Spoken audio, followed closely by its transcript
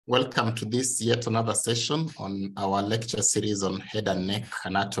Welcome to this yet another session on our lecture series on head and neck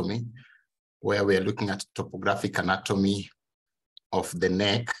anatomy, where we are looking at topographic anatomy of the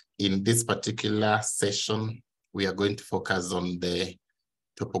neck. In this particular session, we are going to focus on the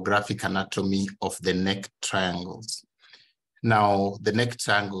topographic anatomy of the neck triangles. Now, the neck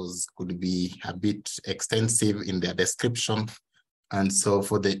triangles could be a bit extensive in their description, and so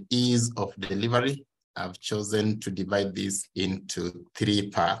for the ease of delivery, I've chosen to divide this into three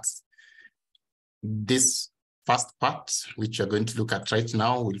parts. This first part, which we're going to look at right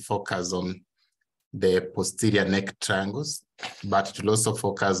now, will focus on the posterior neck triangles, but it will also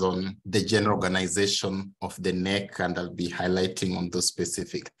focus on the general organization of the neck, and I'll be highlighting on those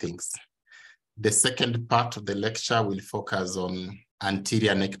specific things. The second part of the lecture will focus on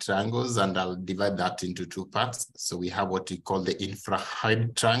anterior neck triangles, and I'll divide that into two parts. So we have what we call the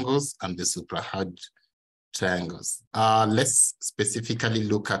infrahyoid triangles and the suprahyoid triangles. Let's specifically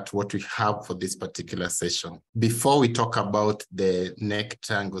look at what we have for this particular session. Before we talk about the neck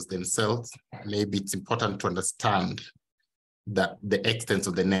triangles themselves, maybe it's important to understand that the extent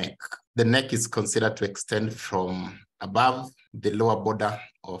of the neck. The neck is considered to extend from above the lower border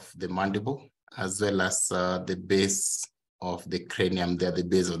of the mandible, as well as the base of the cranium there, the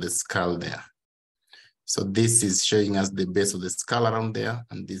base of the skull there. So this is showing us the base of the skull around there,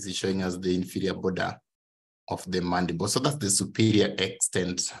 and this is showing us the inferior border of the mandible. So that's the superior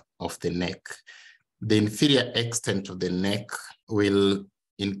extent of the neck. The inferior extent of the neck will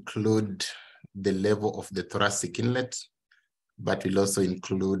include the level of the thoracic inlet, but will also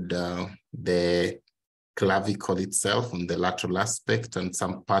include the clavicle itself on the lateral aspect and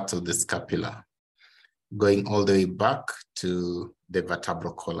some parts of the scapula, going all the way back to the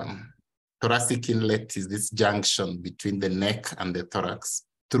vertebral column. Thoracic inlet is this junction between the neck and the thorax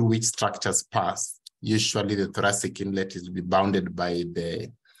through which structures pass. Usually the thoracic inlet will be bounded by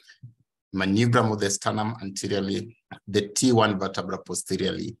the manubrium of the sternum anteriorly, the T1 vertebra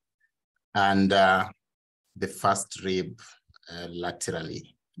posteriorly, and the first rib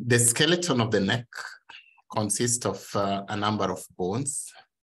laterally. The skeleton of the neck consists of a number of bones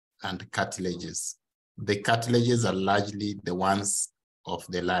and cartilages. The cartilages are largely the ones of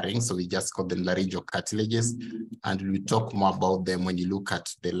the larynx, so we just call them laryngeal cartilages, and we'll talk more about them when you look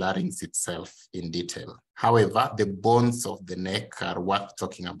at the larynx itself in detail. However, the bones of the neck are worth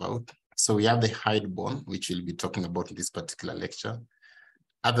talking about. So we have the hide bone, which we'll be talking about in this particular lecture.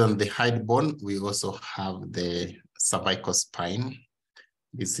 Other than the hide bone, we also have the cervical spine.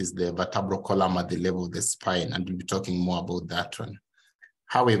 This is the vertebral column at the level of the spine, and we'll be talking more about that one.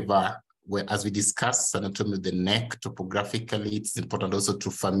 However, as we discuss anatomy of the neck topographically, it's important also to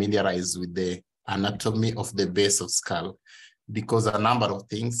familiarize with the anatomy of the base of skull, because a number of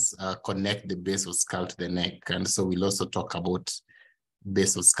things connect the base of skull to the neck. And so we'll also talk about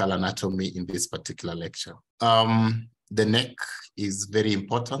base of skull anatomy in this particular lecture. The neck is very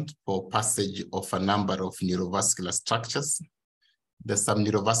important for passage of a number of neurovascular structures. There's some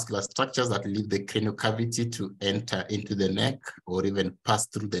neurovascular structures that leave the cranial cavity to enter into the neck or even pass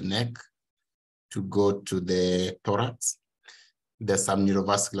through the neck to go to the thorax. There's some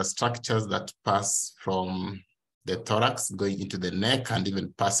neurovascular structures that pass from the thorax going into the neck and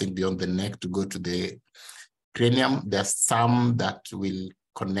even passing beyond the neck to go to the cranium. There's some that will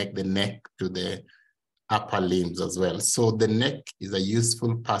connect the neck to the upper limbs as well. So the neck is a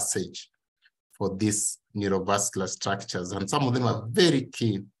useful passage for these neurovascular structures, and some of them are very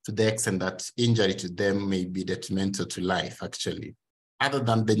key to the extent that injury to them may be detrimental to life, actually. Other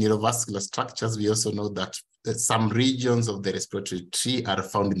than the neurovascular structures, we also know that some regions of the respiratory tree are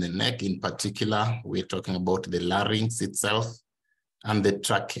found in the neck. In particular, we're talking about the larynx itself and the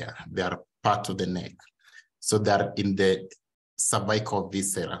trachea. They are part of the neck. So they're in the cervical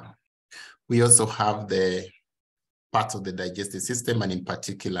viscera. We also have the parts of the digestive system, and in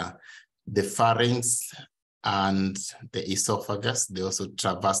particular, the pharynx and the esophagus. They also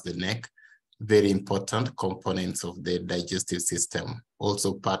traverse the neck. Very important components of the digestive system,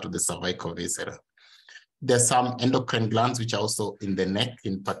 also part of the cervical viscera. There's some endocrine glands which are also in the neck.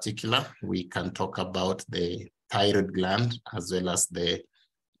 In particular, we can talk about the thyroid gland as well as the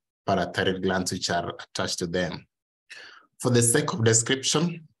parathyroid glands which are attached to them. For the sake of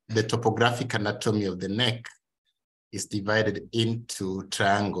description, the topographic anatomy of the neck is divided into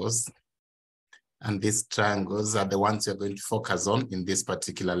triangles, and these triangles are the ones you're going to focus on in this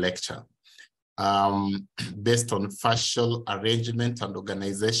particular lecture. Based on fascial arrangement and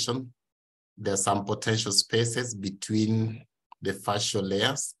organization, there are some potential spaces between the fascial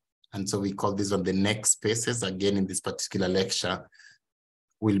layers. And so we call this one the neck spaces. Again, in this particular lecture,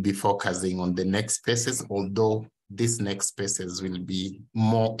 we'll be focusing on the neck spaces, although these neck spaces will be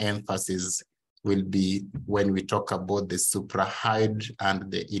more emphasis will be when we talk about the suprahyoid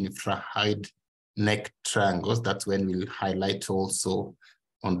and the infrahyoid neck triangles. That's when we'll highlight also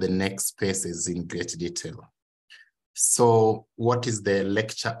on the neck spaces in great detail. So what is the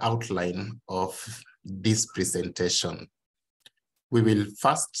lecture outline of this presentation? We will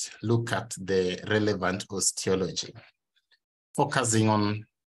first look at the relevant osteology, focusing on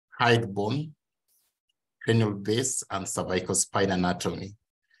hide bone, cranial base, and cervical spine anatomy.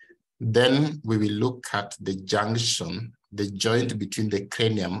 Then we will look at the junction, the joint between the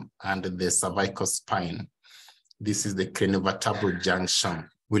cranium and the cervical spine. This is the craniovertebral junction.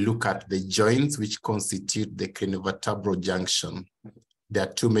 We look at the joints which constitute the craniovertebral junction. There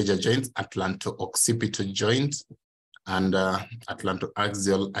are two major joints, atlanto-occipital joint and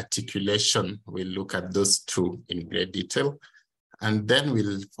atlantoaxial articulation. We'll look at those two in great detail. And then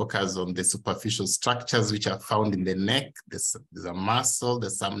we'll focus on the superficial structures which are found in the neck. There's a muscle,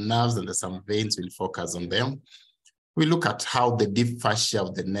 there's some nerves, and there's some veins. We'll focus on them. We look at how the deep fascia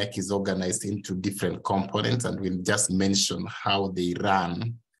of the neck is organized into different components, and we'll just mention how they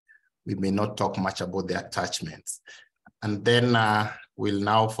run. We may not talk much about the attachments. And then we'll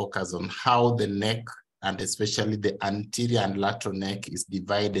now focus on how the neck, and especially the anterior and lateral neck, is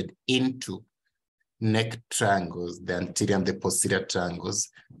divided into neck triangles, the anterior and the posterior triangles,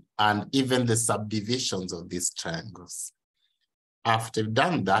 and even the subdivisions of these triangles. After we've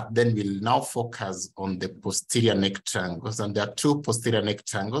done that, then we'll now focus on the posterior neck triangles. And there are two posterior neck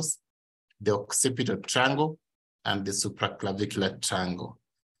triangles, the occipital triangle and the supraclavicular triangle.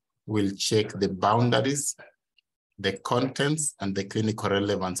 We'll check the boundaries, the contents, and the clinical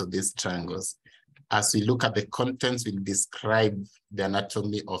relevance of these triangles. As we look at the contents, we'll describe the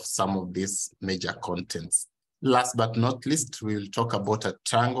anatomy of some of these major contents. Last but not least, we will talk about a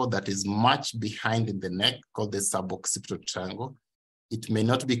triangle that is much behind in the neck called the suboccipital triangle. It may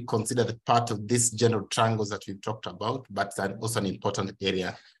not be considered part of these general triangles that we've talked about, but also an important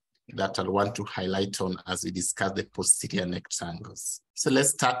area that I'll want to highlight on as we discuss the posterior neck triangles. So let's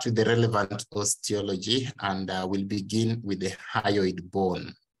start with the relevant osteology, and we'll begin with the hyoid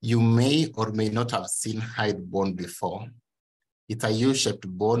bone. You may or may not have seen hyoid bone before. It's a U-shaped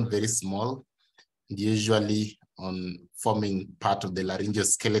bone, very small, usually forming part of the laryngeal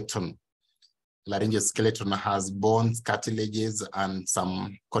skeleton. Laryngeal skeleton has bones, cartilages, and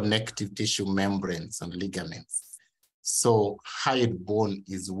some connective tissue membranes and ligaments. So hyoid bone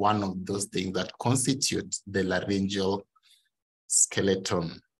is one of those things that constitute the laryngeal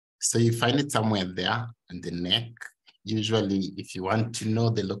skeleton. So you find it somewhere there in the neck. Usually, if you want to know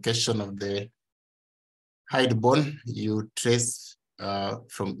the location of the hyoid bone, you trace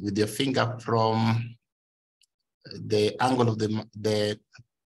with your finger from the angle of the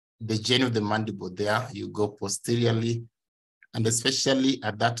joint of the mandible there. You go posteriorly, and especially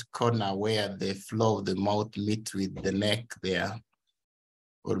at that corner where the floor of the mouth meet with the neck there,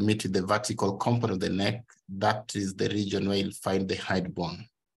 or meet with the vertical component of the neck, that is the region where you'll find the hyoid bone.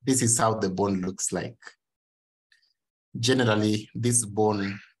 This is how the bone looks like. Generally, this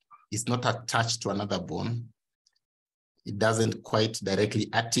bone is not attached to another bone. It doesn't quite directly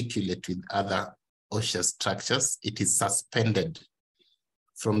articulate with other osseous structures. It is suspended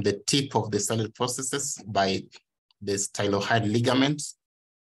from the tip of the cellular processes by the stylohyoid ligament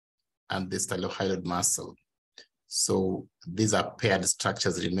and the stylohyoid muscle. So these are paired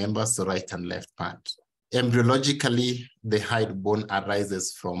structures, remember, so right and left part. Embryologically, the hyoid bone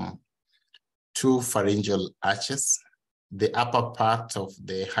arises from two pharyngeal arches, the upper part of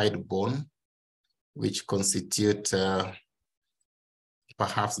the hyoid bone, which constitute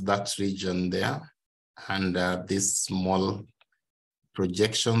perhaps that region there, and these small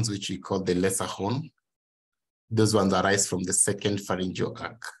projections, which we call the lesser horn. Those ones arise from the second pharyngeal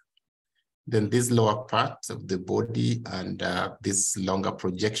arc. Then this lower part of the body and these longer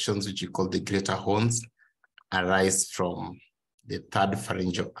projections, which we call the greater horns, arise from the third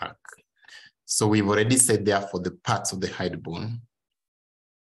pharyngeal arc. So we've already said there for the parts of the hyoid bone.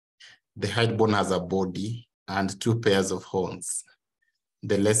 The hyoid bone has a body and two pairs of horns.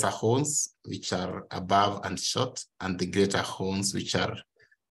 The lesser horns, which are above and short, and the greater horns, which are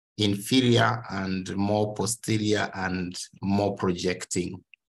inferior and more posterior and more projecting.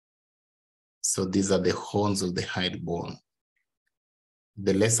 So these are the horns of the hyoid bone.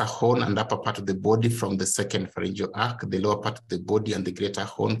 The lesser horn and upper part of the body from the second pharyngeal arc, the lower part of the body and the greater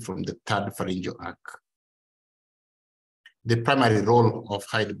horn from the third pharyngeal arc. The primary role of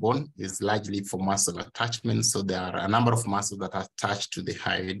hyoid bone is largely for muscle attachment. So there are a number of muscles that are attached to the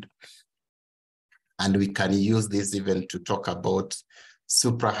hyoid. And we can use this even to talk about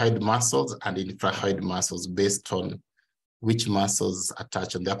suprahyoid muscles and infrahyoid muscles based on which muscles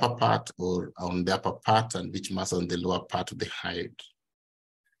attach on the upper part or on the upper part and which muscle on the lower part of the hyoid.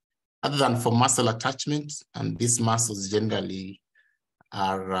 Other than for muscle attachment, and these muscles generally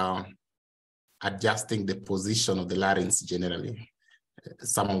are adjusting the position of the larynx generally.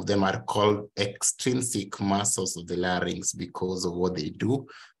 Some of them are called extrinsic muscles of the larynx because of what they do,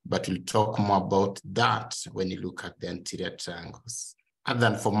 but we'll talk more about that when you look at the anterior triangles. Other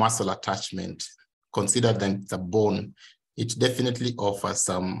than for muscle attachment, consider that the bone, it definitely offers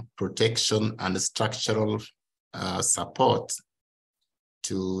some protection and structural support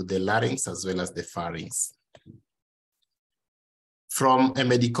to the larynx as well as the pharynx. From a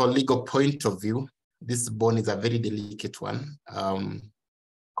medical legal point of view, this bone is a very delicate one.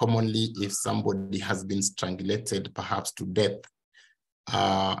 Commonly, if somebody has been strangulated, perhaps to death,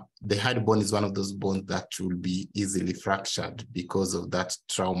 the hyoid bone is one of those bones that will be easily fractured because of that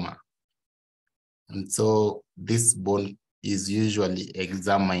trauma. And so this bone is usually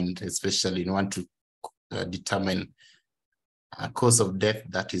examined, especially in want to determine a cause of death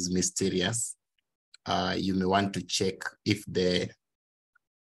that is mysterious. You may want to check if the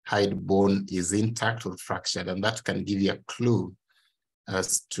hyoid bone is intact or fractured, and that can give you a clue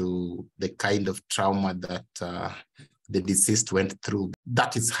as to the kind of trauma that the deceased went through.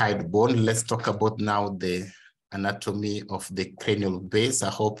 That is hyoid bone. Let's talk about now the anatomy of the cranial base. I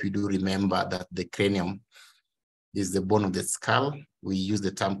hope you do remember that the cranium is the bone of the skull. We use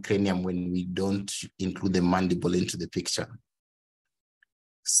the term cranium when we don't include the mandible into the picture.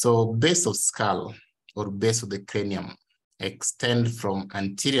 So base of skull or base of the cranium extend from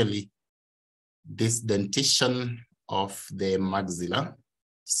anteriorly this dentition of the maxilla.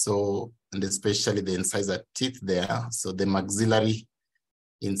 So, and especially the incisor teeth there. So the maxillary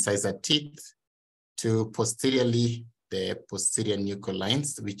incisor teeth to posteriorly the posterior nuchal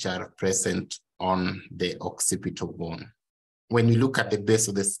lines, which are present on the occipital bone. When we look at the base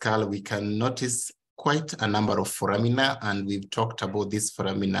of the skull, we can notice quite a number of foramina, and we've talked about these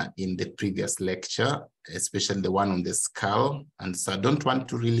foramina in the previous lecture, especially the one on the skull. And so I don't want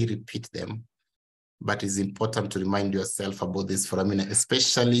to really repeat them, but it's important to remind yourself about these foramina,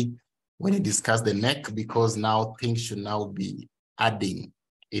 especially when you discuss the neck, because now things should now be adding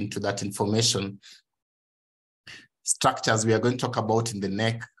into that information. Structures we are going to talk about in the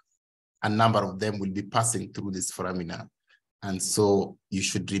neck, a number of them will be passing through this foramina. And so you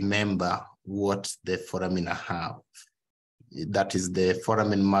should remember what the foramina have. That is the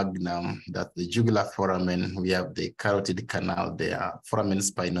foramen magnum, that's the jugular foramen. We have the carotid canal there, foramen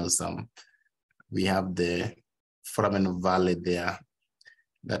spinosum. We have the foramen ovale there,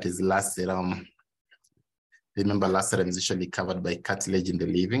 that is lacerum. Remember, lacerum is usually covered by cartilage in the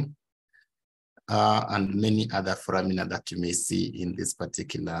living, and many other foramina that you may see in this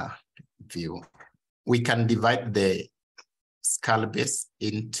particular view. We can divide the skull base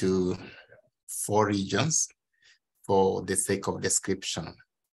into 4 regions for the sake of description.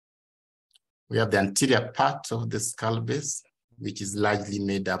 We have the anterior part of the skull base, which is largely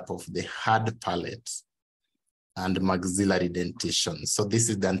made up of the hard palate and maxillary dentition. So this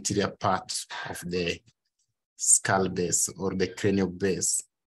is the anterior part of the skull base or the cranial base.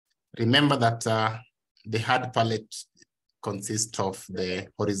 Remember that the hard palate consists of the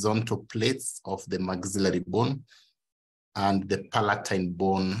horizontal plates of the maxillary bone and the palatine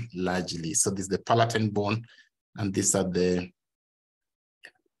bone largely. So this is the palatine bone, and these are the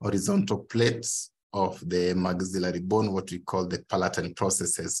horizontal plates of the maxillary bone, what we call the palatine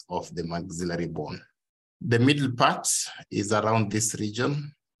processes of the maxillary bone. The middle part is around this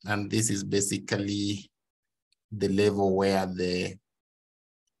region, and this is basically the level where the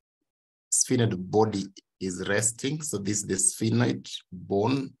sphenoid body is resting. So this is the sphenoid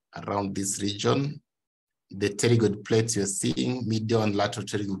bone around this region. The pterygoid plates you're seeing, medial and lateral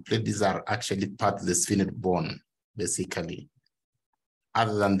pterygoid plate, these are actually part of the sphenoid bone, basically.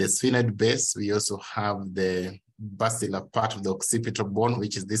 Other than the sphenoid base, we also have the basilar part of the occipital bone,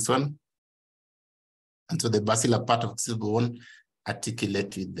 which is this one. And so the basilar part of the occipital bone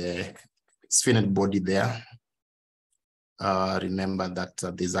articulate with the sphenoid body there. Remember that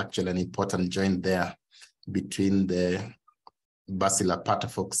there's actually an important joint there between the basilar part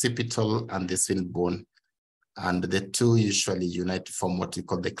of occipital and the sphenoid bone. And the two usually unite to form what we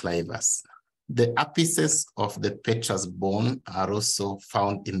call the clivus. The apices of the petrous bone are also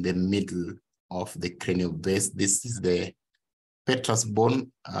found in the middle of the cranial base. This is the petrous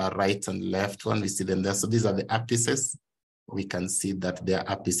bone, right and left one, we see them there. So these are the apices. We can see that their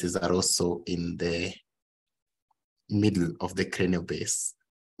apices are also in the middle of the cranial base.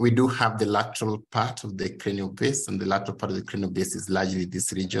 We do have the lateral part of the cranial base, and the lateral part of the cranial base is largely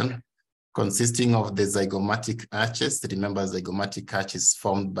this region, consisting of the zygomatic arches. Remember, zygomatic arch is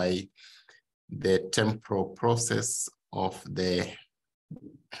formed by the temporal process of the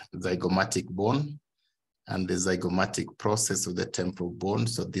zygomatic bone and the zygomatic process of the temporal bone.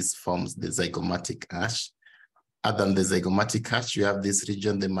 So this forms the zygomatic arch. Other than the zygomatic arch, you have this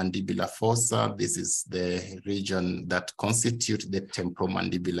region, the mandibular fossa. This is the region that constitutes the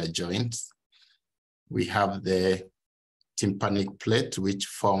temporomandibular joints. We have the tympanic plate, which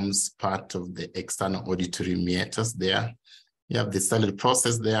forms part of the external auditory meatus there. You have the styloid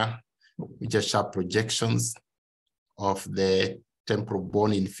process there, which are sharp projections of the temporal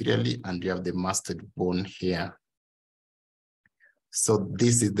bone inferiorly, and you have the masted bone here. So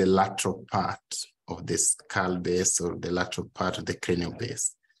this is the lateral part of the skull base, or the lateral part of the cranial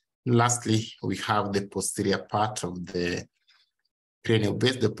base. Lastly, we have the posterior part of the cranial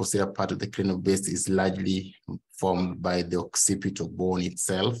base. The posterior part of the cranial base is largely formed by the occipital bone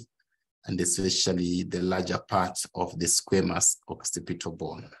itself, and especially the larger part of the squamous occipital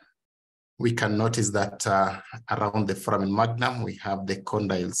bone. We can notice that around the foramen magnum, we have the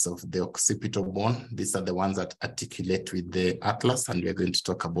condyles of the occipital bone. These are the ones that articulate with the atlas, and we're going to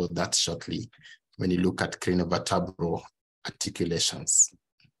talk about that shortly when you look at craniovertebral articulations.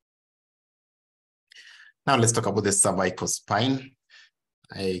 Now let's talk about the cervical spine.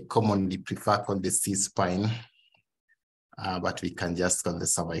 I commonly prefer called the C-spine, but we can just call the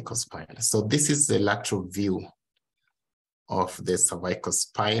cervical spine. So this is the lateral view of the cervical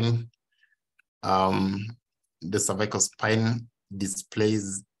spine. The cervical spine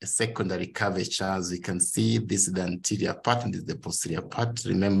displays a secondary curvature. As you can see, this is the anterior part and this is the posterior part.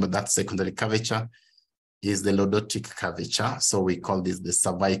 Remember that secondary curvature is the lordotic curvature. So we call this the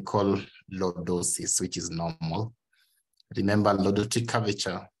cervical lordosis, which is normal. Remember, lordotic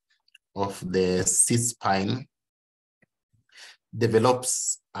curvature of the C-spine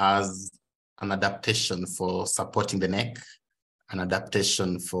develops as an adaptation for supporting the neck, an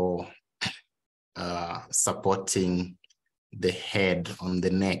adaptation for supporting the head on the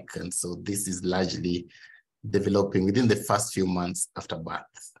neck. And so this is largely developing within the first few months after birth.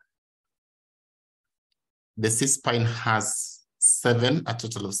 The C-spine has a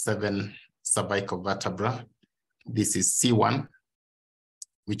total of 7 cervical vertebrae. This is C1,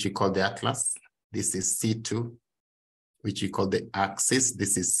 which we call the atlas. This is C2, which we call the axis.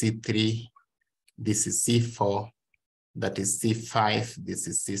 This is C3. This is C4. That is C5. This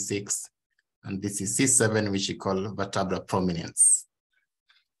is C6. And this is C7, which we call vertebral prominence.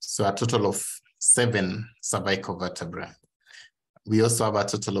 So a total of 7 cervical vertebrae. We also have a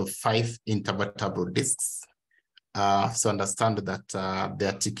total of 5 intervertebral discs. So understand that the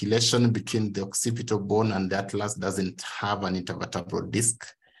articulation between the occipital bone and the atlas doesn't have an intervertebral disc.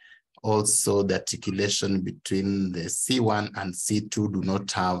 Also, the articulation between the C1 and C2 do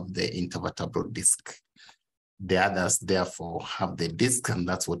not have the intervertebral disc. The others, therefore, have the disc, and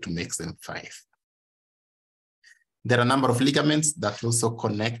that's what makes them 5. There are a number of ligaments that also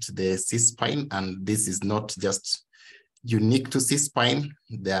connect the C-spine, and this is not just unique to C-spine.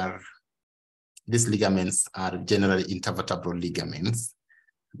 These ligaments are generally intervertebral ligaments,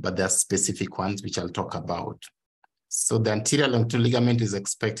 but there are specific ones which I'll talk about. So the anterior longitudinal ligament is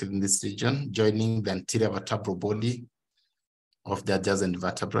expected in this region, joining the anterior vertebral body of the adjacent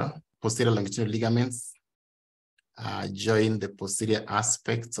vertebra. Posterior longitudinal ligaments join the posterior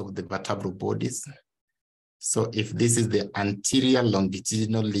aspects of the vertebral bodies. So if this is the anterior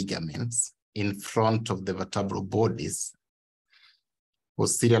longitudinal ligaments in front of the vertebral bodies,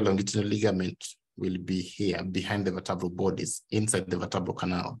 posterior longitudinal ligament will be here behind the vertebral bodies, inside the vertebral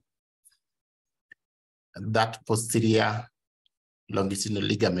canal. That posterior longitudinal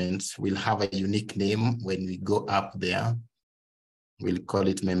ligament will have a unique name when we go up there. We'll call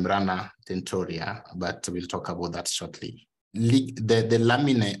it membrana tentoria, but we'll talk about that shortly. The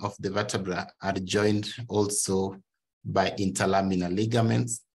laminae of the vertebra are joined also by interlaminar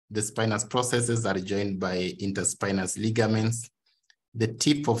ligaments. The spinous processes are joined by interspinous ligaments. The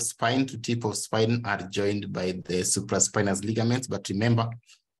tip of spine to tip of spine are joined by the supraspinous ligaments. But remember,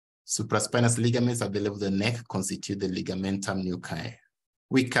 supraspinous ligaments at the level of the neck constitute the ligamentum nuchae.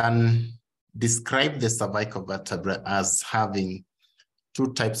 We can describe the cervical vertebra as having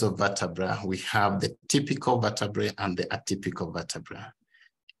 2 types of vertebra. We have the typical vertebrae and the atypical vertebra.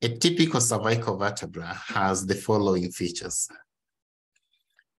 A typical cervical vertebra has the following features.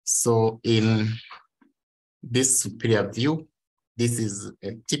 So in this superior view, this is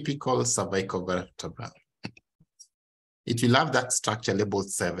a typical cervical vertebra. It will have that structure labeled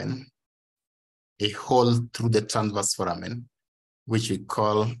 7, a hole through the transverse foramen, which we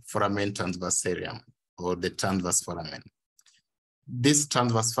call foramen transversarium, or the transverse foramen. This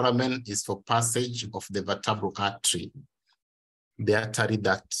transverse foramen is for passage of the vertebral artery, the artery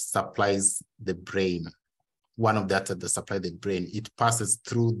that supplies the brain. One of the arteries that supply the brain. It passes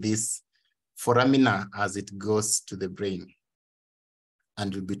through this foramina as it goes to the brain.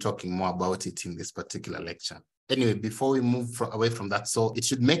 And we'll be talking more about it in this particular lecture. Anyway, before we move away from that, so it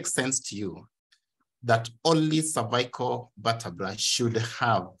should make sense to you that only cervical vertebra should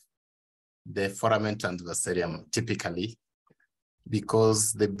have the foramen transversarium typically,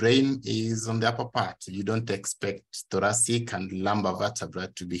 because the brain is on the upper part. You don't expect thoracic and lumbar vertebra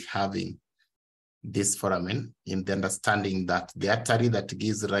to be having this foramen, in the understanding that the artery that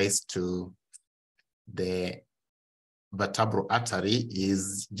gives rise to the vertebral artery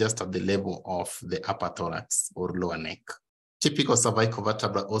is just at the level of the upper thorax or lower neck. Typical cervical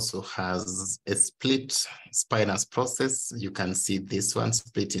vertebra also has a split spinous process. You can see this one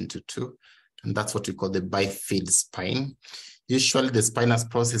split into two, and that's what we call the bifid spine. Usually the spinous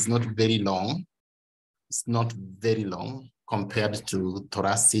process is not very long. It's not very long compared to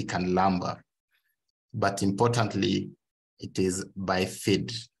thoracic and lumbar, but importantly, it is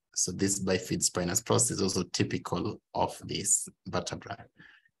bifid. So this bifid spinous process is also typical of this vertebra.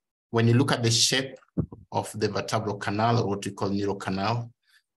 When you look at the shape of the vertebral canal, or what we call neurocanal,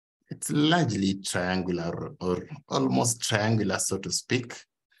 it's largely triangular or almost triangular, so to speak.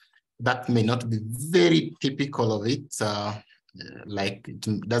 That may not be very typical of it. Like it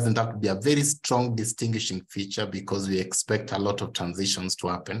doesn't have to be a very strong distinguishing feature, because we expect a lot of transitions to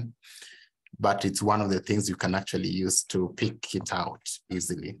happen. But it's one of the things you can actually use to pick it out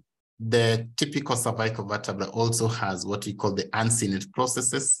easily. The typical cervical vertebra also has what we call the uncinate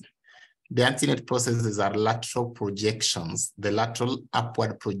processes. The uncinate processes are lateral projections, the lateral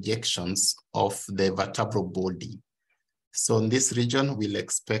upward projections of the vertebral body. So in this region, we'll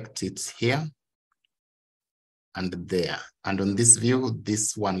expect it here and there. And on this view,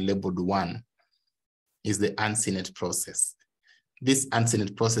 this one labeled 1 is the uncinate process. These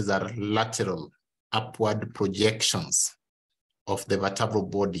uncinate processes are lateral upward projections of the vertebral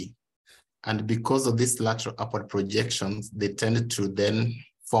body. And because of these lateral upward projections, they tend to then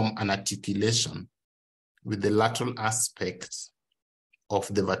form an articulation with the lateral aspect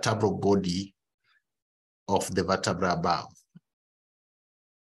of the vertebral body of the vertebra above.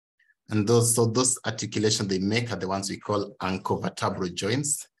 And those articulations they make are the ones we call anchovertebral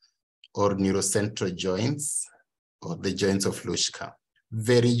joints, or neurocentral joints, or the joints of Luschka.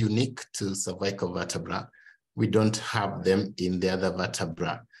 Very unique to cervical vertebra. We don't have them in the other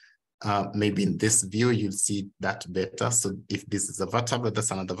vertebra. Maybe in this view, you'll see that better. So if this is a vertebra,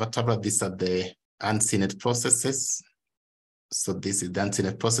 that's another vertebra. These are the uncinate processes. So this is the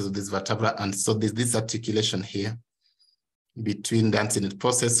uncinate process of this vertebra. And so this articulation here between the uncinate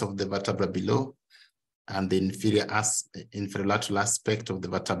process of the vertebra below and the inferior lateral aspect of the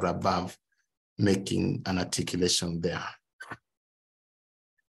vertebra above, making an articulation there.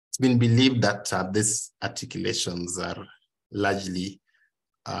 It's been believed that these articulations are largely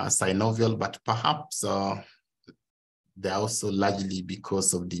synovial, but perhaps they're also largely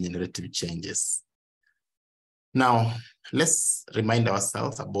because of degenerative changes. Now, let's remind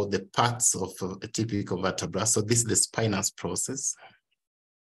ourselves about the parts of a typical vertebra. So this is the spinous process.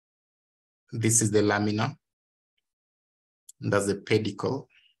 This is the lamina. That's the pedicle.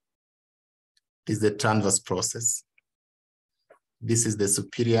 This is the transverse process. This is the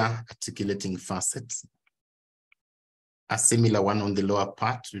superior articulating facet. A similar one on the lower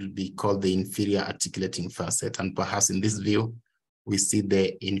part will be called the inferior articulating facet. And perhaps in this view, we see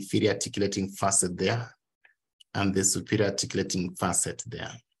the inferior articulating facet there and the superior articulating facet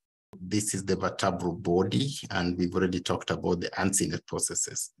there. This is the vertebral body, and we've already talked about the uncinate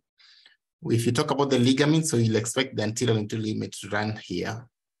processes. If you talk about the ligaments, so you'll expect the anterior longitudinal ligament to run here,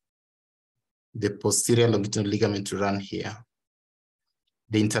 the posterior longitudinal ligament to run here,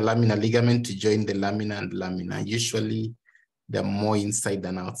 the interlaminar ligament to join the lamina and lamina. Usually, they're more inside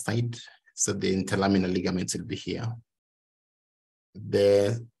than outside, so the interlaminar ligaments will be here.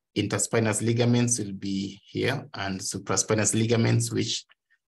 The interspinous ligaments will be here, and supraspinous ligaments, which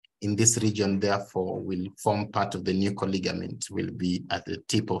in this region, therefore, will form part of the nuchal ligament, will be at the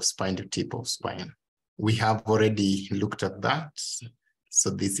tip of spine to tip of spine. We have already looked at that.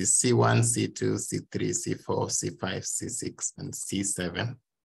 So this is C1, C2, C3, C4, C5, C6, and C7.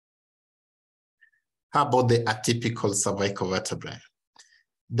 How about the atypical cervical vertebrae?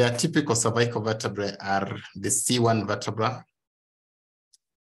 The atypical cervical vertebrae are the C1 vertebra,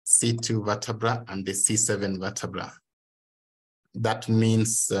 C2 vertebra, and the C7 vertebra. That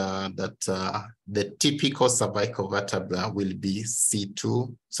means that the typical cervical vertebra will be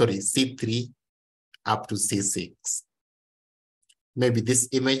C3 up to C6. Maybe this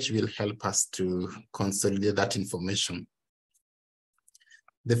image will help us to consolidate that information.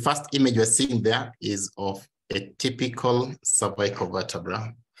 The first image we're seeing there is of a typical cervical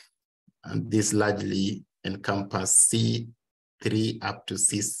vertebra, and this largely encompasses C3 up to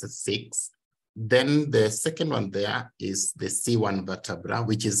C6. Then the second one there is the C1 vertebra,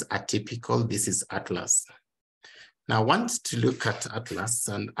 which is atypical. This is atlas. Now I want to look at atlas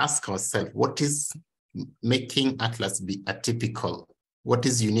and ask ourselves, what is making atlas be atypical? What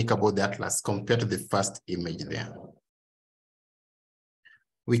is unique about the atlas compared to the first image there?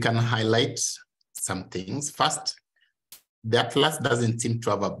 We can highlight some things. First, the atlas doesn't seem to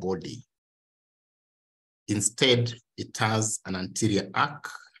have a body. Instead, it has an anterior arc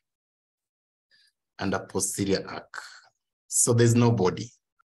and a posterior arc. So there's no body,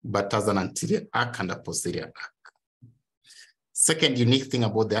 but has an anterior arc and a posterior arc. Second unique thing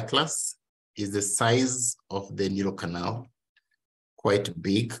about the atlas is the size of the neurocanal, quite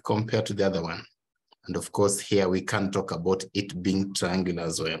big compared to the other one. And of course, here we can talk about it being triangular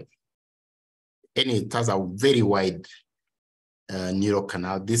as well. And it has a very wide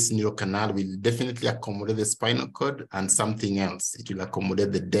neurocanal. This neurocanal will definitely accommodate the spinal cord and something else. It will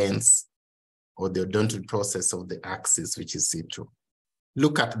accommodate the dens or the odontal process of the axis, which is C2.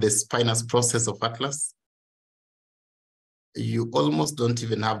 Look at the spinous process of atlas. You almost don't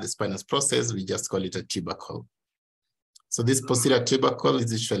even have the spinous process. We just call it a tubercle. So this posterior tubercle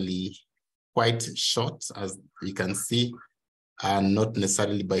is usually quite short, as you can see, and not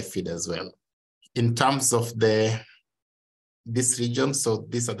necessarily bifid as well. In terms of this region, so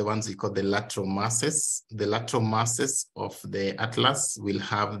these are the ones we call the lateral masses. The lateral masses of the atlas will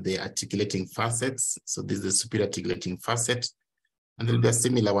have the articulating facets. So this is the superior articulating facet, and there'll be a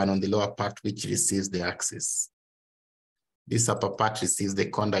similar one on the lower part, which receives the axis. This upper part receives the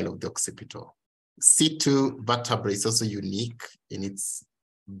condyle of the occipital. C2 vertebra is also unique in its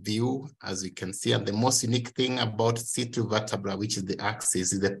view, as you can see, and the most unique thing about C2 vertebra, which is the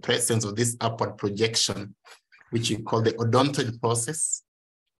axis, is the presence of this upward projection, which we call the odontal process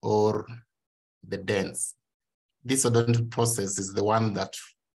or the dens. This odontal process is the one that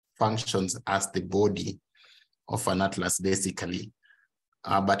functions as the body of an atlas, basically,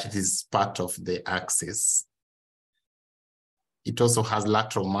 but it is part of the axis. It also has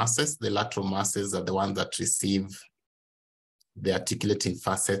lateral masses. The lateral masses are the ones that receive the articulating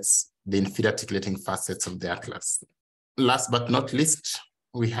facets, the inferior articulating facets of the atlas. Last but not least,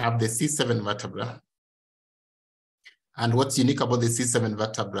 we have the C7 vertebra. And what's unique about the C7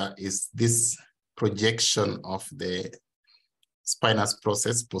 vertebra is this projection of the spinous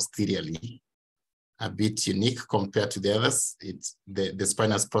process posteriorly, a bit unique compared to the others. The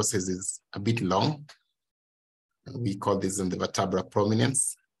spinous process is a bit long. We call this in the vertebra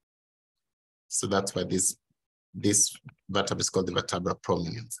prominence. So that's why this vertebra is called the vertebra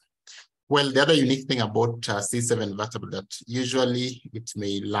prominence. Well, the other unique thing about C7 vertebra that usually it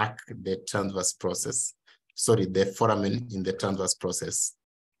may lack the transverse process. Sorry, the foramen in the transverse process.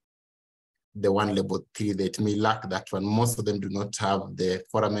 The one labeled 3, that may lack that one. Most of them do not have the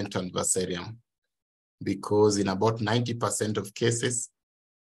foramen transversarium because in about 90% of cases,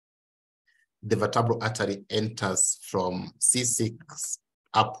 the vertebral artery enters from C6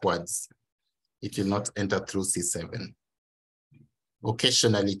 upwards. It will not enter through C7.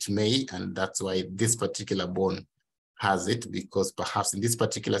 Occasionally it may, and that's why this particular bone has it, because perhaps in this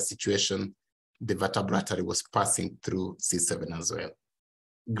particular situation, the vertebral artery was passing through C7 as well.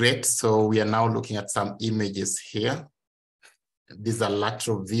 Great, so we are now looking at some images here. These are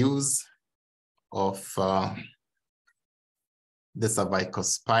lateral views of the cervical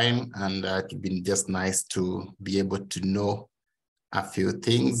spine, and it's been just nice to be able to know a few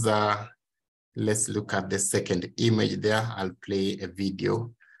things. Let's look at the second image there. I'll play a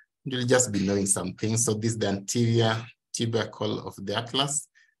video. You'll just be knowing some things. So this is the anterior tubercle of the atlas.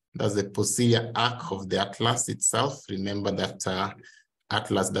 That's the posterior arc of the atlas itself. Remember that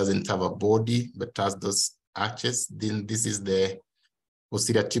atlas doesn't have a body, but has those arches. Then this is the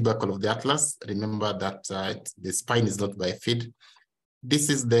posterior tubercle of the atlas. Remember that the spine is not bifid. This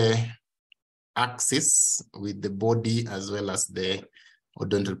is the axis with the body as well as the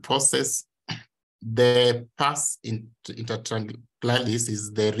odontal process. The pars intertriangularis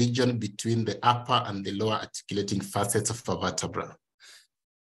is the region between the upper and the lower articulating facets of a vertebra.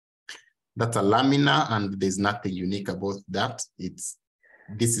 That's a lamina, and there's nothing unique about that. This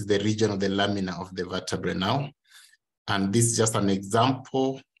is the region of the lamina of the vertebra now. And this is just an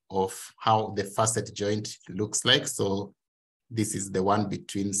example of how the facet joint looks like. So This is the one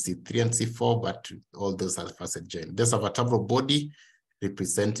between C3 and C4, but all those are facet joined. There's a vertebral body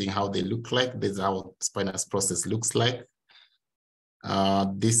representing how they look like. This is how spinous process looks like.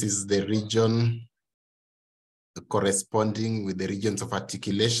 This is the region corresponding with the regions of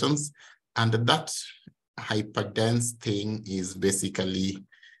articulations. And that hyperdense thing is basically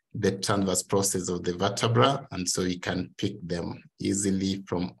the transverse process of the vertebra. And so you can pick them easily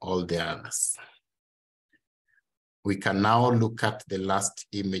from all the others. We can now look at the last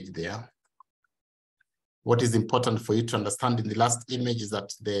image there. What is important for you to understand in the last image is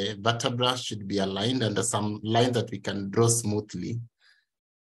that the vertebra should be aligned, and there's some lines that we can draw smoothly.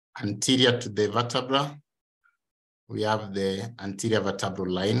 Anterior to the vertebra, we have the anterior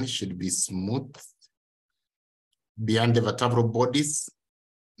vertebral line should be smooth. Behind the vertebral bodies,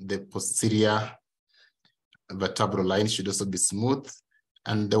 the posterior vertebral line should also be smooth.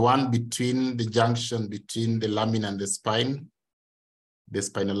 And the one between the junction between the lamina and the spine, the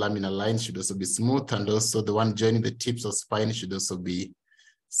spinal lamina line should also be smooth. And also the one joining the tips of spine should also be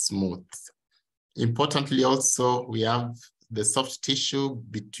smooth. Importantly also, we have the soft tissue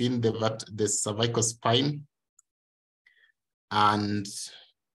between the cervical spine and,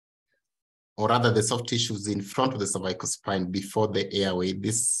 or rather the soft tissues in front of the cervical spine before the airway.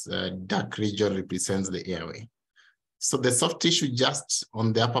 This dark region represents the airway. So the soft tissue just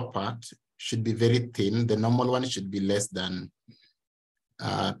on the upper part should be very thin. The normal one should be less than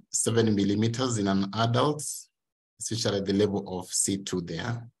 7 millimeters in an adult, especially at the level of C2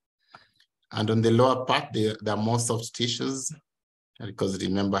 there. And on the lower part, there are more soft tissues, because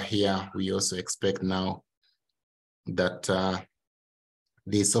remember here, we also expect now that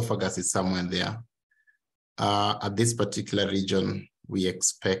the esophagus is somewhere there. At this particular region, we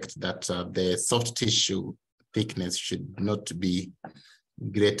expect that the soft tissue thickness should not be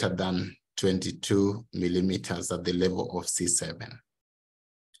greater than 22 millimeters at the level of C7.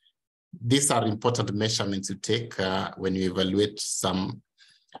 These are important measurements to take when you evaluate some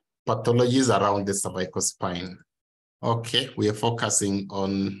pathologies around the cervical spine. Okay, we are focusing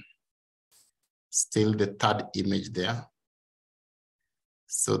on still the third image there.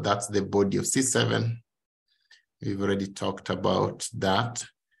 So that's the body of C7. We've already talked about that.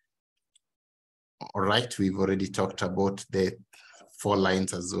 All right, we've already talked about the 4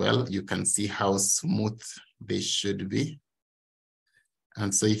 lines as well. You can see how smooth they should be.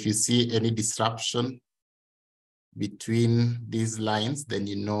 And so if you see any disruption between these lines, then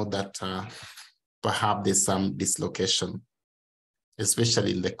you know that perhaps there's some dislocation,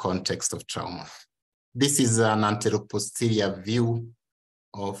 especially in the context of trauma. This is an anteroposterior view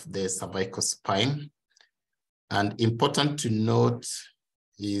of the cervical spine. And important to note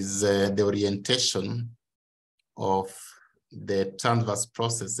is the orientation of the transverse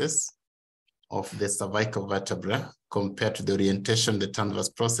processes of the cervical vertebra compared to the orientation, the transverse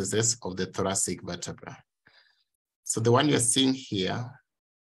processes of the thoracic vertebra. So the one you're seeing here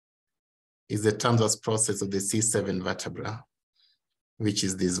is the transverse process of the C7 vertebra, which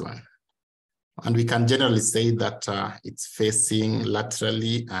is this one. And we can generally say that it's facing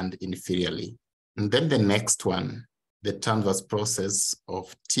laterally and inferiorly. And then the next one, the transverse process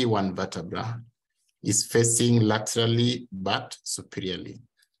of T1 vertebra, is facing laterally but superiorly.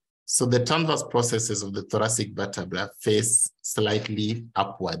 So the transverse processes of the thoracic vertebra face slightly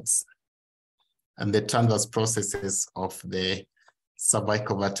upwards, and the transverse processes of the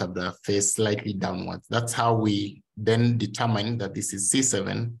cervical vertebra face slightly downwards. That's how we then determine that this is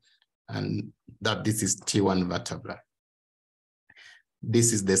C7 and that this is T1 vertebra.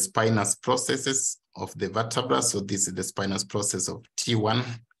 This is the spinous processes of the vertebra. So this is the spinous process of T1,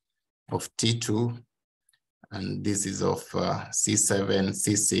 of T2, and this is of C7,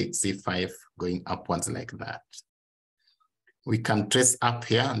 C6, C5, going upwards like that. We can trace up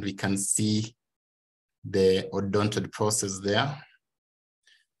here and we can see the odontid process there,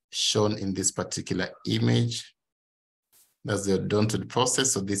 shown in this particular image. That's the odontid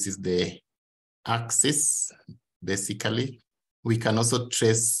process. So this is the axis, basically. We can also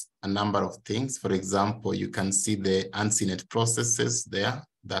trace a number of things. For example, you can see the uncinate processes there,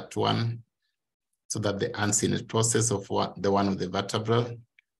 that one. So that the uncinate process of the one of the vertebral,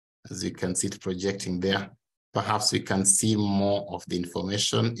 as you can see it projecting there. Perhaps we can see more of the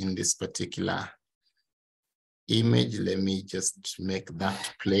information in this particular image. Let me just make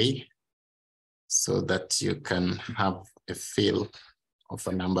that play so that you can have a feel of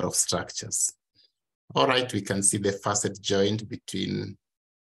a number of structures. All right, we can see the facet joint between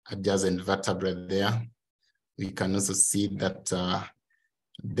adjacent vertebrae there. We can also see that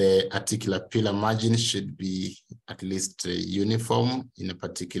the articular pillar margin should be at least uniform in a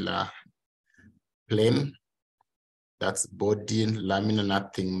particular plane. That's body, lamina,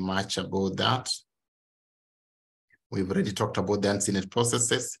 nothing much about that. We've already talked about the uncinate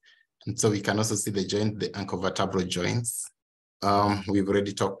processes. And so we can also see the joint, the ankle-vertebral joints. We've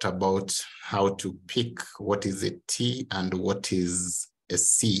already talked about how to pick what is a T and what is a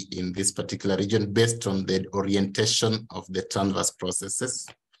C in this particular region based on the orientation of the transverse processes.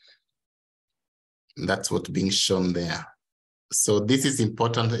 That's what's being shown there. So this is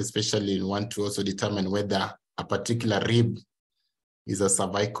important, especially in one to also determine whether a particular rib is a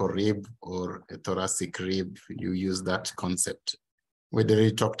cervical rib or a thoracic rib. You use that concept. We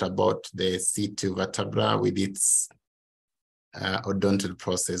already talked about the C2 vertebra with its odontal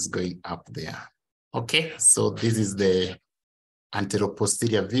process going up there. Okay, so this is the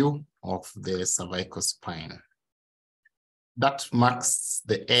anteroposterior view of the cervical spine. That marks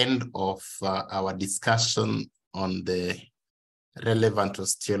the end of our discussion on the relevant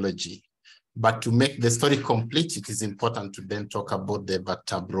osteology. But to make the story complete, it is important to then talk about the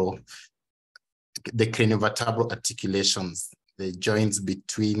craniovertebral articulations, the joints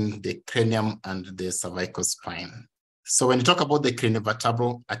between the cranium and the cervical spine. So when you talk about the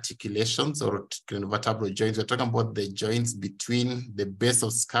craniovertebral articulations or craniovertebral joints, we're talking about the joints between the base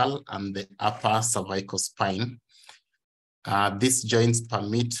of skull and the upper cervical spine. These joints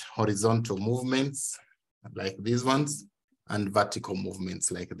permit horizontal movements like these ones and vertical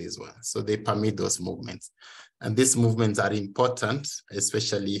movements like this one. So they permit those movements. And these movements are important,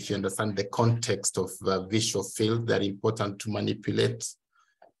 especially if you understand the context of the visual field. They're important to manipulate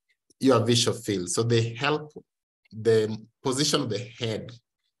your visual field. So they help. The position of the head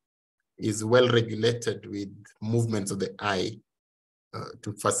is well regulated with movements of the eye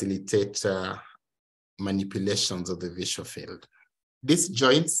to facilitate manipulations of the visual field. These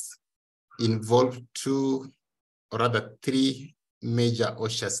joints involve three major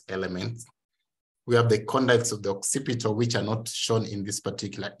osseous elements. We have the condyles of the occipital, which are not shown in this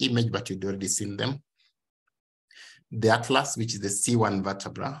particular image, but you've already seen them. The atlas, which is the C1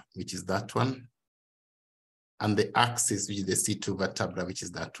 vertebra, which is that one. And the axis, which is the C2 vertebra, which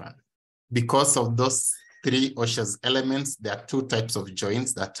is that one. Because of those three osseous elements, there are two types of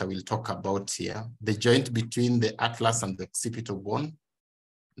joints that I will talk about here. The joint between the atlas and the occipital bone,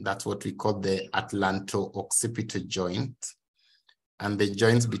 that's what we call the atlanto-occipital joint. And the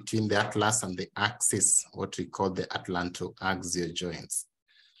joints between the atlas and the axis, what we call the atlanto-axial joints.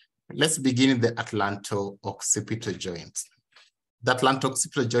 Let's begin with the atlanto-occipital joint. The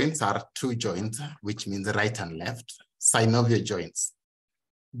atlanto-occipital joints are two joints, which means right and left, synovial joints,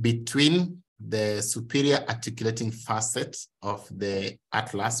 between the superior articulating facet of the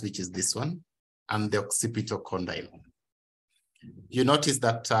atlas, which is this one, and the occipital condyle. You notice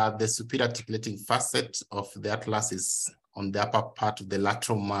that the superior articulating facet of the atlas is on the upper part of the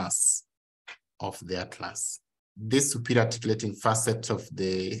lateral mass of the atlas. This superior articulating facet of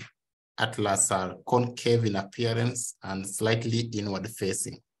the atlas are concave in appearance and slightly inward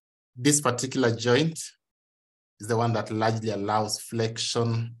facing. This particular joint is the one that largely allows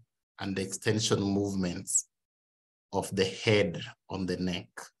flexion and extension movements of the head on the neck.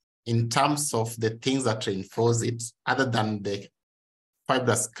 In terms of the things that reinforce it, other than the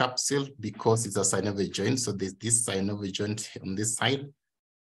fibrous capsule, because it's a synovial joint, so there's this synovial joint on this side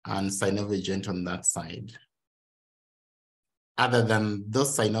and synovial joint on that side. Other than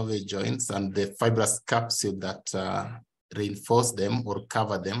those synovial joints and the fibrous capsule that reinforce them or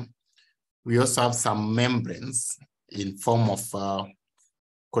cover them, we also have some membranes in form of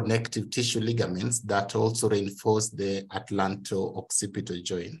connective tissue ligaments that also reinforce the atlanto-occipital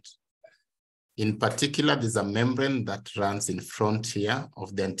joint. In particular, there's a membrane that runs in front here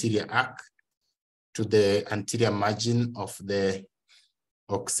of the anterior arc to the anterior margin of the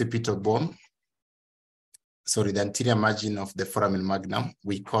occipital bone. Sorry, the anterior margin of the foramen magnum.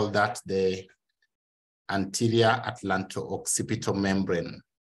 We call that the anterior atlanto-occipital membrane.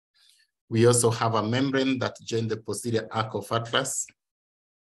 We also have a membrane that joins the posterior arc of atlas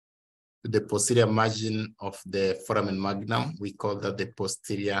to the posterior margin of the foramen magnum. We call that the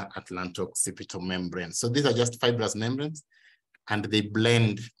posterior atlanto-occipital membrane. So these are just fibrous membranes, and they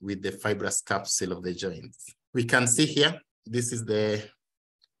blend with the fibrous capsule of the joints. We can see here, this is the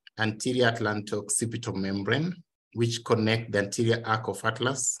anterior atlanto-occipital membrane, which connect the anterior arc of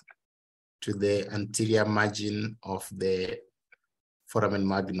atlas to the anterior margin of the foramen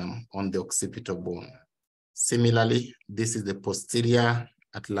magnum on the occipital bone. Similarly, this is the posterior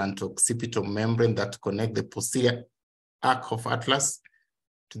atlanto-occipital membrane that connect the posterior arc of atlas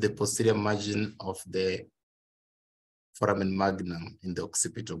to the posterior margin of the foramen magnum in the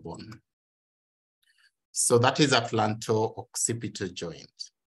occipital bone. So that is atlanto-occipital joint.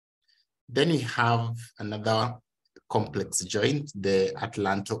 Then we have another complex joint, the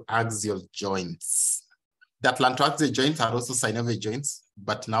atlantoaxial joints. The atlantoaxial joints are also synovial joints,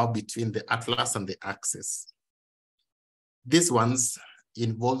 but now between the atlas and the axis. These ones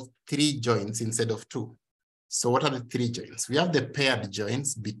involve 3 joints instead of 2. So what are the 3 joints? We have the paired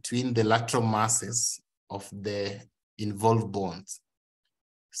joints between the lateral masses of the involved bones.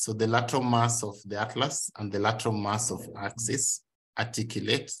 So the lateral mass of the atlas and the lateral mass of axis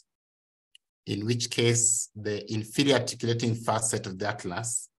articulate, in which case the inferior articulating facet of the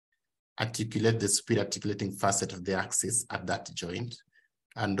atlas articulate the superior articulating facet of the axis at that joint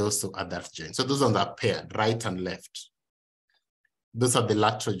and also at that joint. So those ones are paired, right and left. Those are the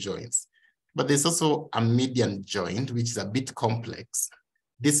lateral joints. But there's also a median joint, which is a bit complex.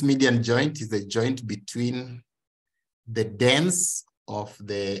 This median joint is a joint between the dens of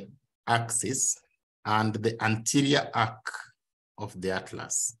the axis and the anterior arc of the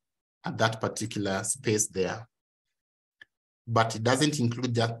atlas at that particular space there. But it doesn't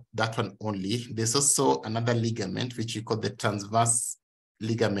include that one only. There's also another ligament, which we call the transverse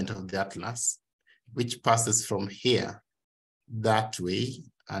ligament of the atlas, which passes from here, that way,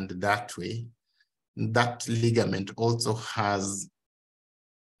 and that way. That ligament also has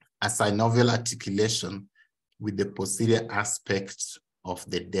a synovial articulation with the posterior aspect of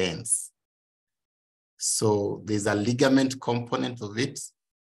the dens. So there's a ligament component of it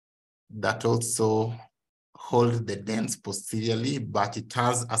that also hold the dens posteriorly, but it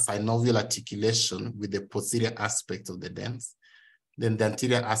has a synovial articulation with the posterior aspect of the dens. Then the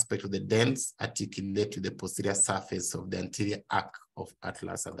anterior aspect of the dens articulate to the posterior surface of the anterior arc of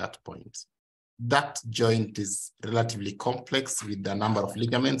atlas at that point. That joint is relatively complex with a number of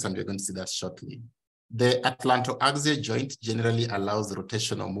ligaments, and we're going to see that shortly. The atlantoaxial joint generally allows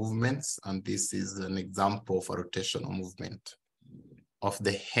rotational movements, and this is an example of a rotational movement of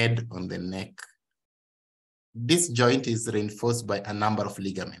the head on the neck. This joint is reinforced by a number of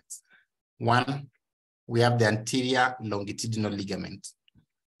ligaments. One, we have the anterior longitudinal ligament.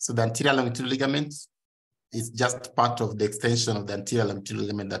 So the anterior longitudinal ligament is just part of the extension of the anterior longitudinal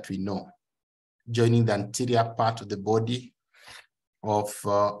ligament that we know, joining the anterior part of the body of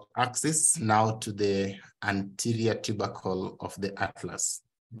axis now to the anterior tubercle of the atlas.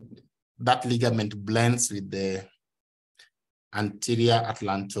 That ligament blends with the anterior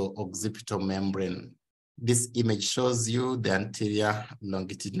atlanto-occipital membrane. This image shows you the anterior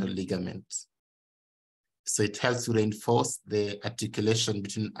longitudinal ligament. So it helps to reinforce the articulation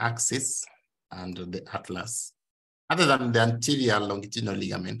between axis and the atlas. Other than the anterior longitudinal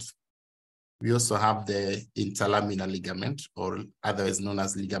ligament, we also have the interlaminar ligament, or otherwise known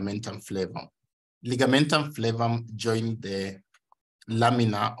as ligamentum flavum. Ligamentum flavum join the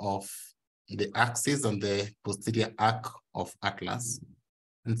lamina of the axis on the posterior arc of atlas.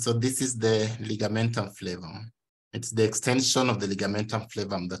 And so this is the ligamentum flavum. It's the extension of the ligamentum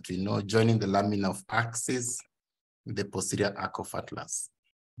flavum that we know, joining the lamina of axis with the posterior arc of atlas.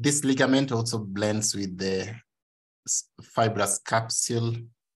 This ligament also blends with the fibrous capsule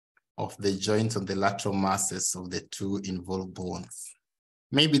of the joints on the lateral masses of the 2 involved bones.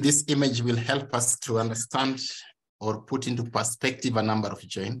 Maybe this image will help us to understand or put into perspective a number of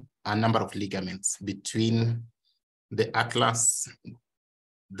joints, a number of ligaments between the atlas,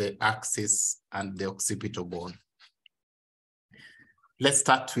 the axis, and the occipital bone. Let's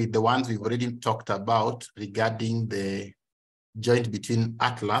start with the ones we've already talked about regarding the joint between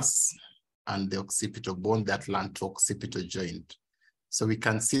atlas and the occipital bone, the atlanto-occipital joint. So we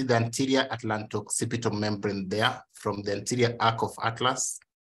can see the anterior atlanto-occipital membrane there from the anterior arc of atlas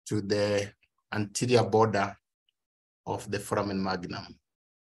to the anterior border of the foramen magnum.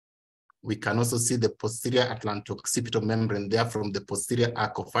 We can also see the posterior atlanto-occipital membrane there from the posterior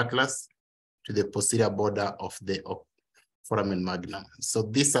arc of atlas to the posterior border of the foramen magnum. So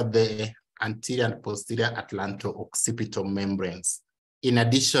these are the anterior and posterior atlanto-occipital membranes. In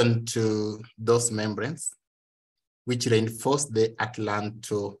addition to those membranes, which reinforce the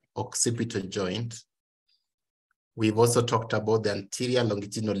atlanto-occipital joint, we've also talked about the anterior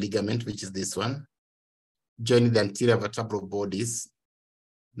longitudinal ligament, which is this one, joining the anterior vertebral bodies.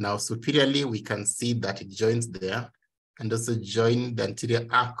 Now, superiorly, we can see that it joins there and also join the anterior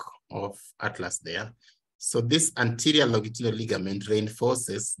arc of atlas there. So this anterior longitudinal ligament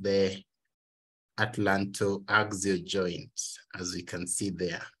reinforces the atlantoaxial joint, as we can see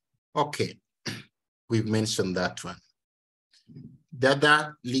there. Okay, we've mentioned that one. The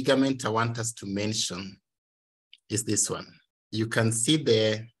other ligament I want us to mention is this one. You can see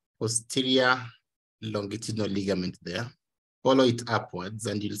the posterior longitudinal ligament there. Follow it upwards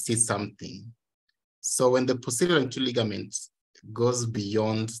and you'll see something. So when the posterior longitudinal ligament goes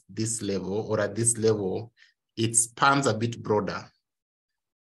beyond this level, or at this level, it spans a bit broader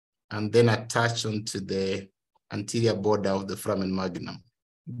and then attach onto the anterior border of the foramen magnum.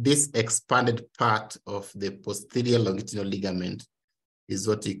 This expanded part of the posterior longitudinal ligament is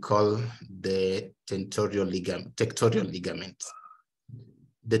what we call the tectorial ligament.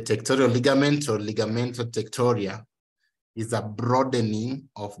 The tectorial ligament or ligamento tectoria is a broadening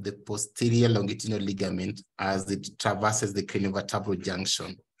of the posterior longitudinal ligament as it traverses the craniovertebral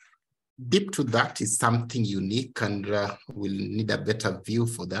junction. Deep to that is something unique, and we'll need a better view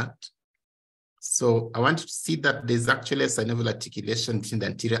for that. So I want you to see that there's actually a synovial articulation between the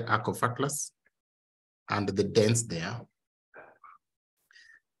anterior arc of atlas and the dens there.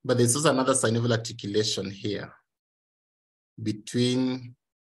 But there's also another synovial articulation here between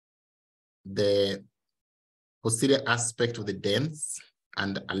the posterior aspect of the dens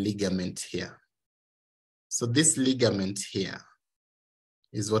and a ligament here. So this ligament here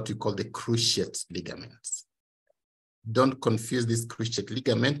is what we call the cruciate ligament. Don't confuse this cruciate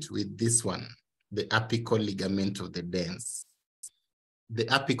ligament with this one, the apical ligament of the dens. The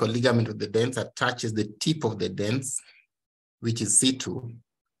apical ligament of the dens attaches the tip of the dens, which is C2,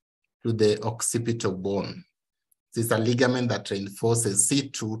 to the occipital bone. This is a ligament that reinforces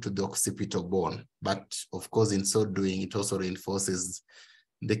C2 to the occipital bone, but of course, in so doing, it also reinforces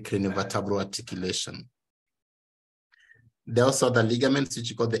the craniovertebral articulation. There are also other ligaments, which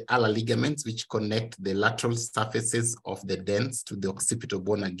we call the ala ligaments, which connect the lateral surfaces of the dens to the occipital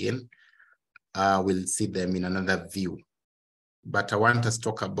bone again. We'll see them in another view. But I want us to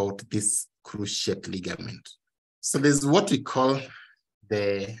talk about this cruciate ligament. So there's what we call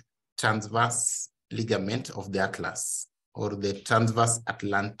the transverse ligament of the atlas, or the transverse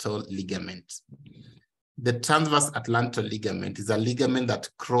atlantal ligament. The transverse atlantal ligament is a ligament that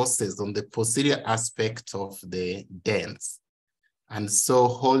crosses on the posterior aspect of the dens, and so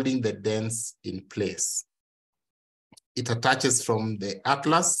holding the dens in place. It attaches from the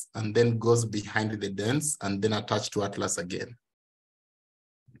atlas and then goes behind the dens and then attached to atlas again.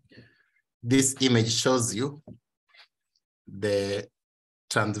 This image shows you the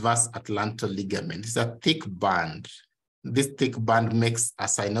transverse atlantal ligament. It's a thick band. This thick band makes a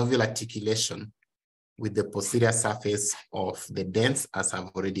synovial articulation with the posterior surface of the dens, as I've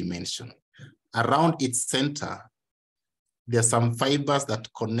already mentioned. Around its center, there are some fibers that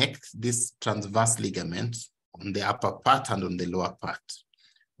connect this transverse ligament on the upper part and on the lower part.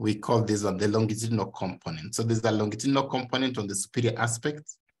 We call this one the longitudinal component. So there's a longitudinal component on the superior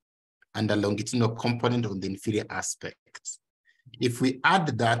aspect and a longitudinal component on the inferior aspect. If we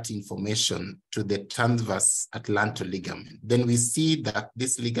add that information to the transverse atlantal ligament, then we see that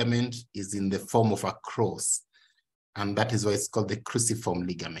this ligament is in the form of a cross, and that is why it's called the cruciform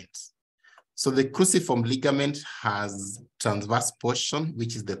ligament. So the cruciform ligament has transverse portion,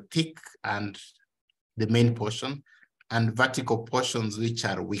 which is the thick and the main portion, and vertical portions which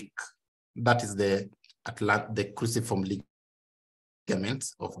are weak. That is the cruciform ligament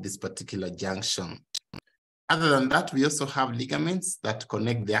of this particular junction. Other than that, we also have ligaments that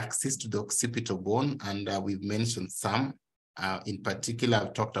connect the axis to the occipital bone, and we've mentioned some. In particular,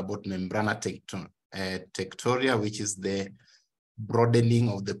 I've talked about membrana tectoria, which is the broadening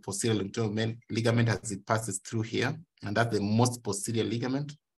of the posterior longitudinal ligament as it passes through here, and that's the most posterior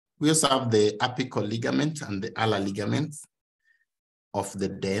ligament. We also have the apical ligament and the ala ligaments of the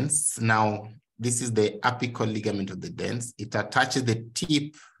dens. Now, this is the apical ligament of the dens. It attaches the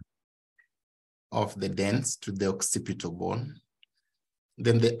tip of the dens to the occipital bone.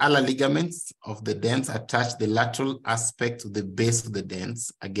 Then the ala ligaments of the dens attach the lateral aspect of the base of the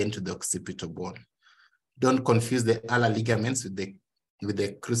dens, again to the occipital bone. Don't confuse the ala ligaments with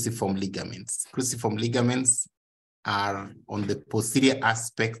the cruciform ligaments. Cruciform ligaments are on the posterior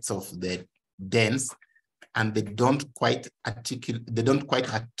aspects of the dens, and they don't quite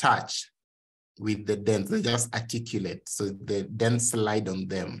attach with the dens. They just articulate, so the dens slide on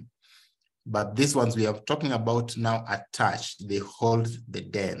them. But these ones we are talking about now attached, they hold the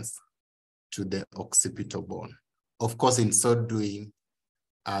dens to the occipital bone. Of course, in so doing,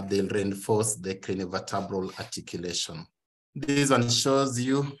 they'll reinforce the craniovertebral articulation. This one shows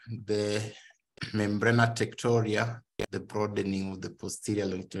you the membrana tectoria, the broadening of the posterior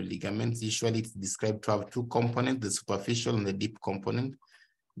longitudinal ligaments. Usually it's described to have two components, the superficial and the deep component.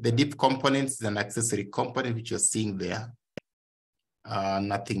 The deep component is an accessory component, which you're seeing there.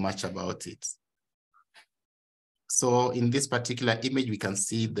 Nothing much about it. So in this particular image, we can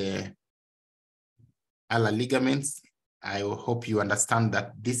see the ala ligaments. I hope you understand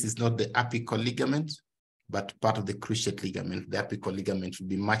that this is not the apical ligament, but part of the cruciate ligament. The apical ligament should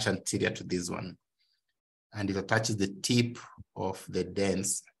be much anterior to this one, and it attaches the tip of the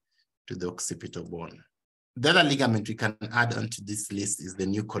dens to the occipital bone. The other ligament we can add onto this list is the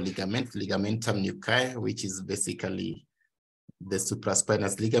nuchal ligament, ligamentum nuchae, which is basically the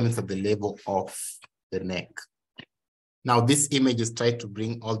supraspinous ligaments at the level of the neck. Now, this image is trying to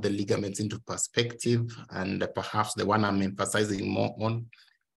bring all the ligaments into perspective, and perhaps the one I'm emphasizing more on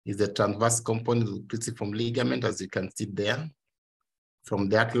is the transverse component of the cruciform ligament, as you can see there, from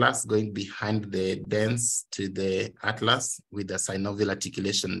the atlas going behind the dens to the atlas with the synovial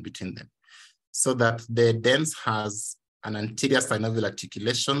articulation between them. So that the dens has an anterior synovial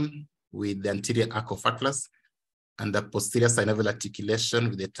articulation with the anterior arc of atlas and the posterior synovial articulation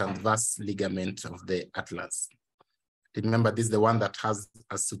with the transverse ligament of the atlas. Remember, this is the one that has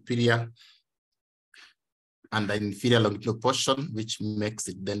a superior and an inferior longitudinal portion, which makes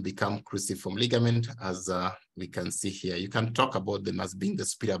it then become cruciform ligament, as we can see here. You can talk about them as being the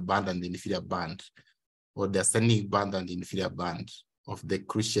superior band and the inferior band, or the ascending band and the inferior band of the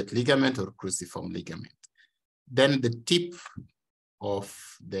cruciate ligament or cruciform ligament. Then the tip of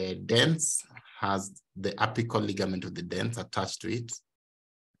the dens has the apical ligament of the dens attached to it.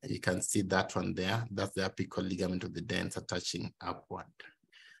 You can see that one there. That's the apical ligament of the dens attaching upward.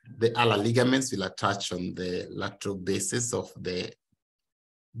 The alar ligaments will attach on the lateral basis of the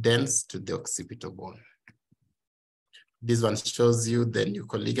dens to the occipital bone. This one shows you the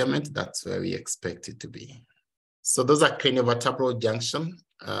nuchal ligament. That's where we expect it to be. So those are craniovertebral junction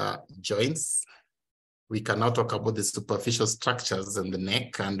joints. We can now talk about the superficial structures in the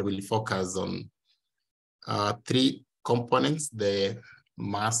neck, and we'll focus on three components: the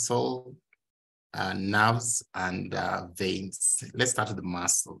muscle, nerves, and veins. Let's start with the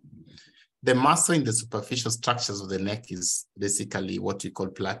muscle. The muscle in the superficial structures of the neck is basically what we call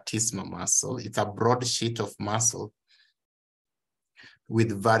platysma muscle. It's a broad sheet of muscle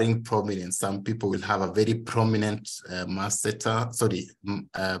with varying prominence. Some people will have a very prominent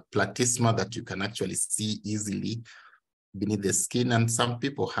platysma that you can actually see easily beneath the skin, and some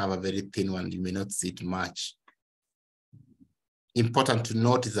people have a very thin one. You may not see it much. Important to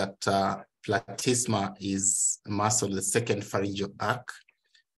note is that platysma is a muscle of the second pharyngeal arc,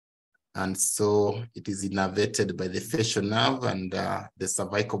 and so it is innervated by the facial nerve, and the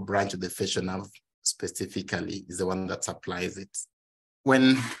cervical branch of the facial nerve specifically is the one that supplies it.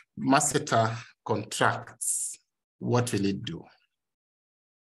 When masseter contracts, what will it do?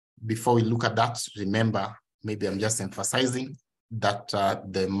 Before we look at that, remember, maybe I'm just emphasizing that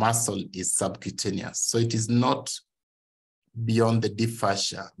the muscle is subcutaneous. So it is not beyond the deep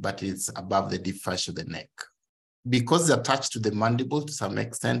fascia, but it's above the deep fascia of the neck. Because it's attached to the mandible to some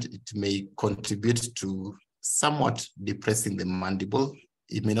extent, it may contribute to somewhat depressing the mandible.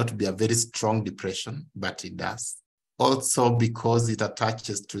 It may not be a very strong depression, but it does. Also, because it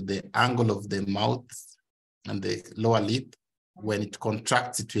attaches to the angle of the mouth and the lower lip, when it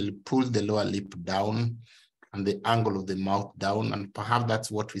contracts, it will pull the lower lip down and the angle of the mouth down. And perhaps that's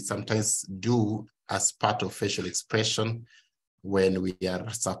what we sometimes do as part of facial expression when we are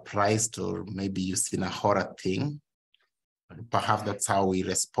surprised, or maybe you've seen a horror thing. Perhaps that's how we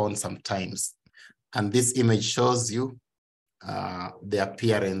respond sometimes. And this image shows you the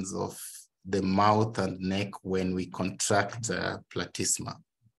appearance of the mouth and neck when we contract platysma.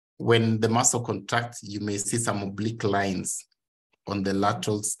 When the muscle contracts, you may see some oblique lines on the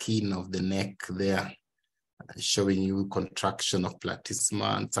lateral skin of the neck there, showing you contraction of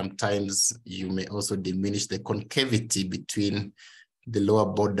platysma. And sometimes you may also diminish the concavity between the lower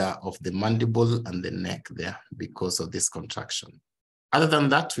border of the mandible and the neck there because of this contraction. Other than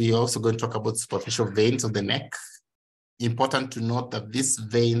that, we are also going to talk about superficial veins of the neck. Important to note that these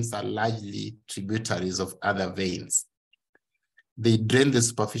veins are largely tributaries of other veins. They drain the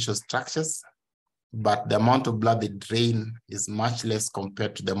superficial structures, but the amount of blood they drain is much less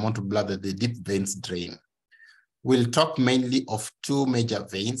compared to the amount of blood that the deep veins drain. We'll talk mainly of two major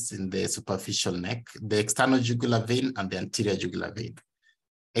veins in the superficial neck, the external jugular vein and the anterior jugular vein.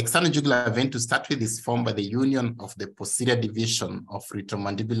 External jugular vein, to start with, is formed by the union of the posterior division of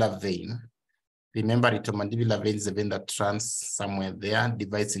retromandibular vein. Remember, retromandibular vein is a vein that runs somewhere there,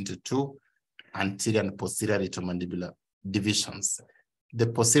 divides into two anterior and posterior retromandibular divisions. The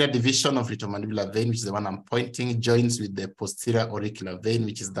posterior division of retromandibular vein, which is the one I'm pointing, joins with the posterior auricular vein,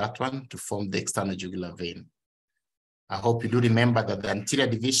 which is that one, to form the external jugular vein. I hope you do remember that the anterior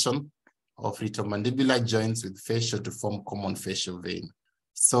division of retromandibular joins with facial to form common facial vein.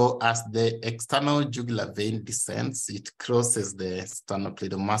 So as the external jugular vein descends, it crosses the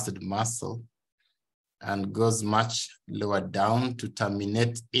sternocleidomastoid muscle and goes much lower down to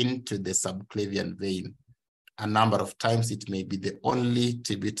terminate into the subclavian vein. A number of times it may be the only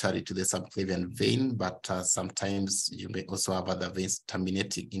tributary to the subclavian vein, but sometimes you may also have other veins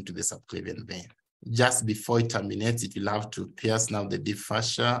terminating into the subclavian vein. Just before it terminates, it will have to pierce now the deep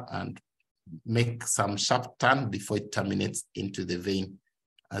fascia and make some sharp turn before it terminates into the vein,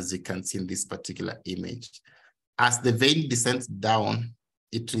 as you can see in this particular image. As the vein descends down,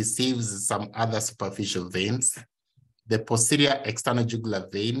 it receives some other superficial veins. The posterior external jugular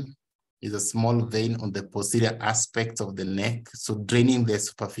vein is a small vein on the posterior aspect of the neck, so draining the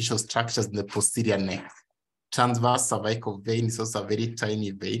superficial structures in the posterior neck. Transverse cervical vein is also a very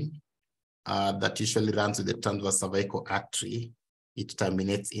tiny vein that usually runs with the transverse cervical artery. It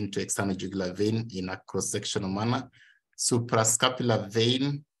terminates into external jugular vein in a cross-sectional manner. Suprascapular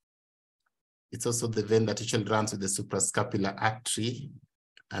vein, it's also the vein that usually runs with the suprascapular artery,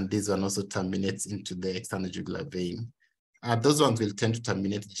 and this one also terminates into the external jugular vein. Those ones will tend to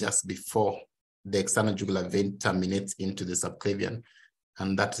terminate just before the external jugular vein terminates into the subclavian,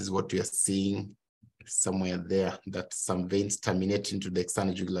 and that is what we are seeing somewhere there, that some veins terminate into the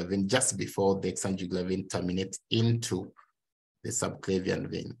external jugular vein just before the external jugular vein terminates into the subclavian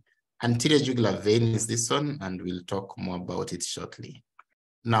vein. Anterior jugular vein is this one, and we'll talk more about it shortly.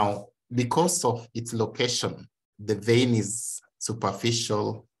 Now, because of its location, the vein is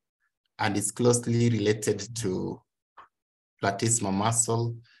superficial and is closely related to platysma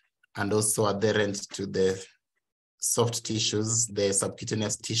muscle and also adherent to the soft tissues, the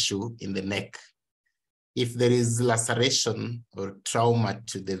subcutaneous tissue in the neck. If there is laceration or trauma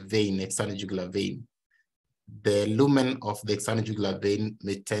to the vein, external jugular vein, the lumen of the external jugular vein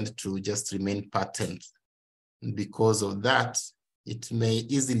may tend to just remain patent. Because of that, it may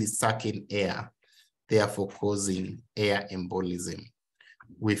easily suck in air, therefore causing air embolism.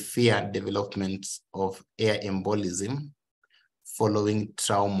 We fear development of air embolism following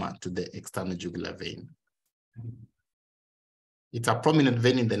trauma to the external jugular vein. It's a prominent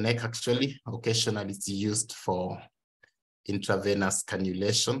vein in the neck, actually. Occasionally, it's used for intravenous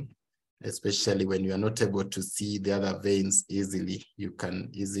cannulation, especially when you are not able to see the other veins easily. You can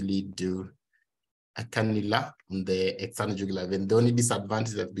easily do a cannula on the external jugular vein. The only disadvantage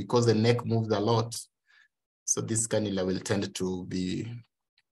is that because the neck moves a lot, so this cannula will tend to be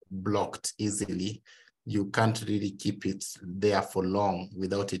blocked easily. You can't really keep it there for long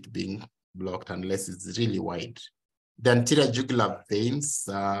without it being blocked unless it's really wide. The anterior jugular veins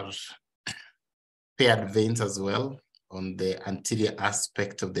are paired veins as well on the anterior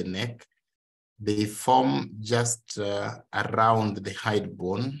aspect of the neck. They form just around the hide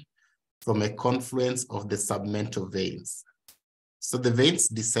bone from a confluence of the submental veins. So the veins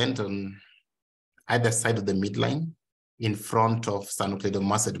descend on either side of the midline in front of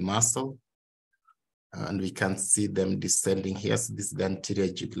sternocleidomastoid muscle. And we can see them descending here. So this is the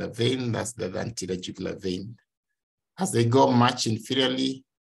anterior jugular vein, that's the anterior jugular vein. As they go much inferiorly,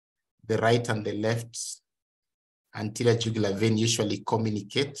 the right and the left anterior jugular vein usually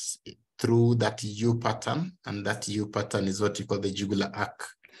communicate through that U pattern, and that U pattern is what we call the jugular arc.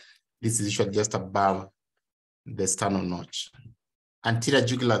 This is usually just above the sternal notch. Anterior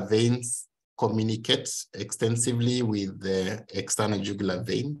jugular veins communicate extensively with the external jugular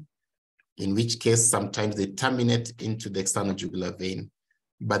vein, in which case sometimes they terminate into the external jugular vein,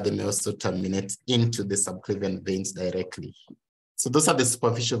 but they may also terminate into the subclavian veins directly. So those are the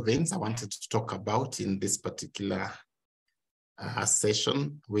superficial veins I wanted to talk about in this particular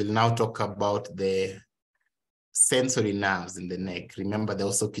session. We'll now talk about the sensory nerves in the neck. Remember, they're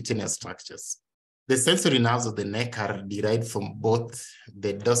also cutaneous structures. The sensory nerves of the neck are derived from both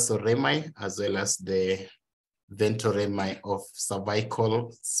the dorsal rami as well as the ventral rami of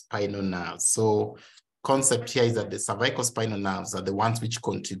cervical spinal nerves. So concept here is that the cervical spinal nerves are the ones which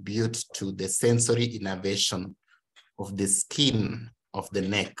contribute to the sensory innervation of the skin of the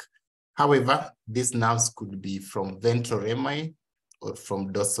neck. However, these nerves could be from ventral rami or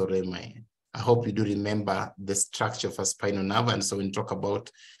from dorsal rami. I hope you do remember the structure of a spinal nerve, and so when you talk about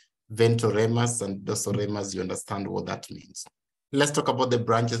ventral ramus and dorsal ramus, you understand what that means. Let's talk about the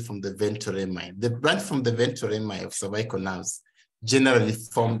branches from the ventral rami. The branch from the ventral rami of cervical nerves generally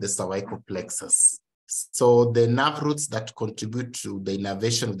form the cervical plexus. So the nerve roots that contribute to the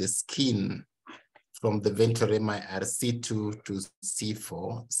innervation of the skin from the ventral rami are C2 to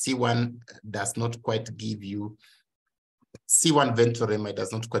C4. C1 does not quite give you, C1 ventral rami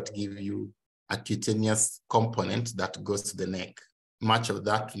does not quite give you a cutaneous component that goes to the neck. Much of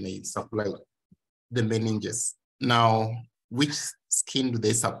that may supply the meninges. Now, which skin do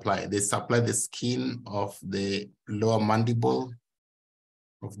they supply? They supply the skin of the lower mandible,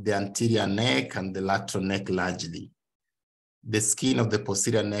 of the anterior neck, and the lateral neck largely. The skin of the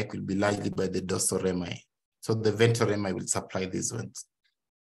posterior neck will be largely by the dorsal rami. So the ventral rami will supply these ones.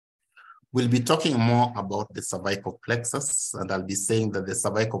 We'll be talking more about the cervical plexus, and I'll be saying that the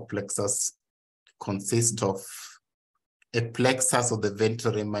cervical plexus consists of a plexus of the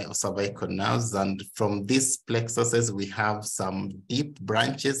ventral rami or cervical nerves. And from these plexuses, we have some deep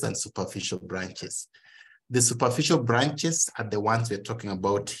branches and superficial branches. The superficial branches are the ones we're talking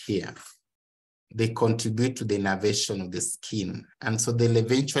about here. They contribute to the innervation of the skin. And so they'll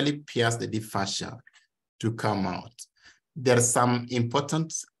eventually pierce the deep fascia to come out. There are some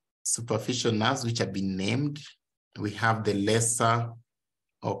important superficial nerves which have been named. We have the lesser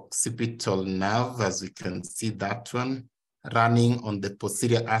occipital nerve, as we can see that one, running on the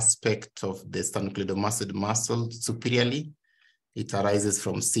posterior aspect of the sternocleidomastoid muscle superiorly. It arises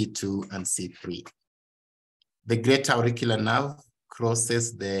from C2 and C3. The greater auricular nerve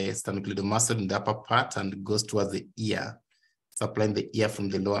crosses the sternocleidomastoid in the upper part and goes towards the ear, supplying the ear from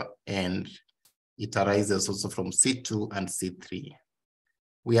the lower end. It arises also from C2 and C3.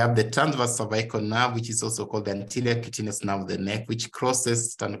 We have the transverse cervical nerve, which is also called the anterior cutaneous nerve of the neck, which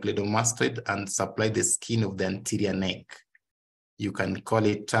crosses sternocleidomastoid and supplies the skin of the anterior neck. You can call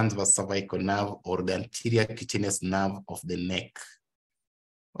it transverse cervical nerve or the anterior cutaneous nerve of the neck,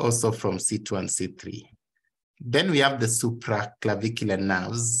 also from C2 and C3. Then we have the supraclavicular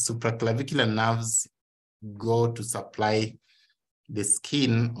nerves. Supraclavicular nerves go to supply the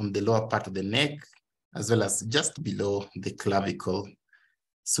skin on the lower part of the neck, as well as just below the clavicle.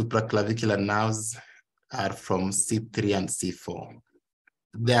 Supraclavicular nerves are from C3 and C4.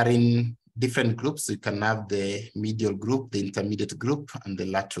 They are in different groups. You can have the medial group, the intermediate group, and the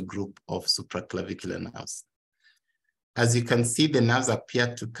lateral group of supraclavicular nerves. As you can see, the nerves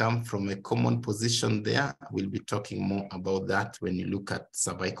appear to come from a common position there. We'll be talking more about that when you look at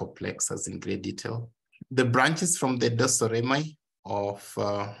cervical plexus in great detail. The branches from the dorsal rami of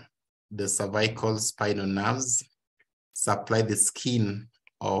the cervical spinal nerves supply the skin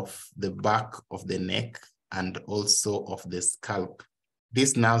of the back of the neck and also of the scalp.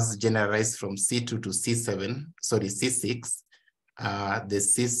 These nerves generalize from C2 to C6. The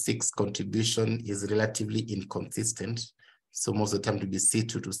C6 contribution is relatively inconsistent. So most of the time to be C2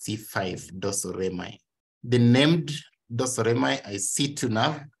 to C5 dorsal rami. The named dorsal rami is C2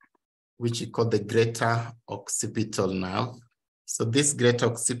 nerve, which we call the greater occipital nerve. So this greater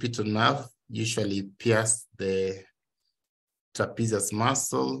occipital nerve usually pierces the trapezius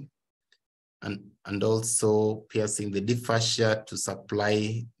muscle and also piercing the deep fascia to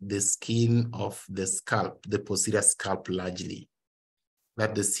supply the skin of the scalp, the posterior scalp largely.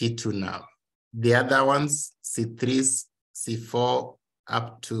 That's the C2 nerve. The other ones, C3, C4,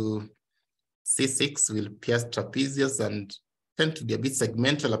 up to C6 will pierce trapezius and tend to be a bit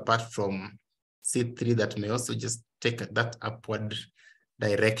segmental apart from C3 that may also just take that upward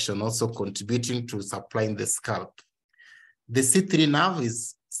direction, also contributing to supplying the scalp. The C3 nerve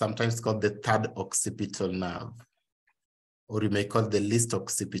is sometimes called the third occipital nerve, or you may call it the least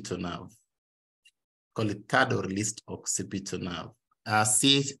occipital nerve. Call it third or least occipital nerve.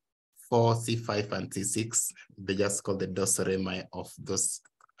 C4, C5, and C6, they just call the dorsal rami of those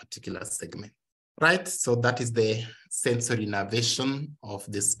particular segments. Right, so that is the sensory innervation of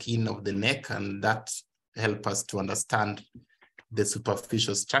the skin of the neck, and that helps us to understand the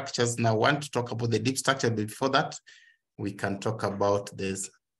superficial structures. Now I want to talk about the deep structure, but before that, we can talk about this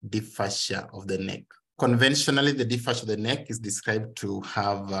deep fascia of the neck. Conventionally, the deep fascia of the neck is described to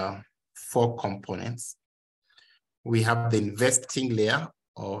have 4 components. We have the investing layer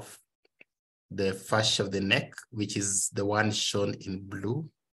of the fascia of the neck, which is the one shown in blue.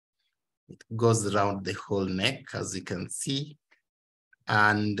 It goes around the whole neck, as you can see.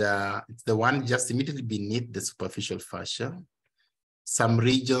 And it's the one just immediately beneath the superficial fascia. Some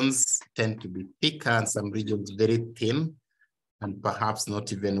regions tend to be thicker and some regions very thin and perhaps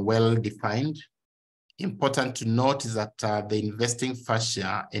not even well defined. Important to note is that the investing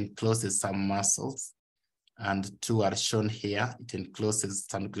fascia encloses some muscles, and 2 are shown here. It encloses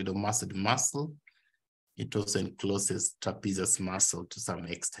sternocleidomastoid muscle. It also encloses trapezius muscle to some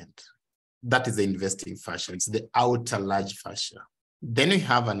extent. That is the investing fascia. It's the outer large fascia. Then we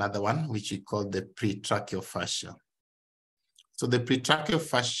have another one, which we call the pretracheal fascia. So the pretracheal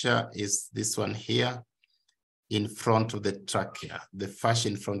fascia is this one here in front of the trachea, the fascia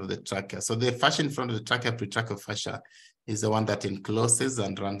in front of the trachea. So the fascia in front of the trachea, pretracheal fascia, is the one that encloses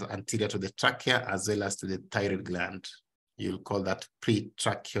and runs anterior to the trachea as well as to the thyroid gland. You'll call that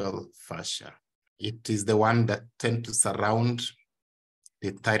pretracheal fascia. It is the one that tends to surround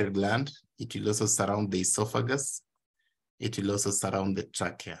the thyroid gland. It will also surround the esophagus. It will also surround the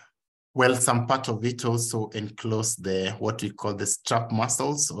trachea. Well, some part of it also enclose the what we call the strap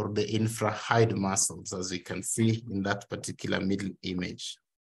muscles or the infrahyoid muscles, as we can see in that particular middle image.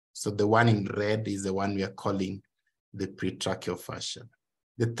 So the one in red is the one we are calling the pretracheal fascia.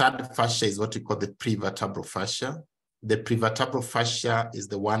 The third fascia is what we call the prevertebral fascia. The prevertebral fascia is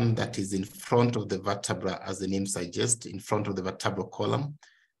the one that is in front of the vertebra, as the name suggests, in front of the vertebral column,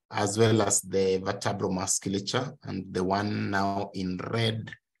 as well as the vertebral musculature, and the one now in red.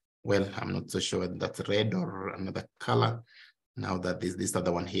 Well, I'm not so sure whether that's red or another color now that there's this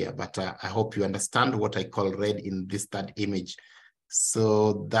other one here, but I hope you understand what I call red in this third image.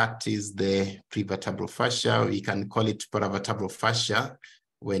 So that is the prevertebral fascia. We can call it paravertebral fascia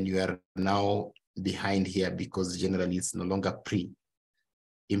when you are now behind here, because generally it's no longer pre.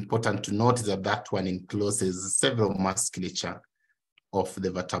 Important to note is that that one encloses several musculature of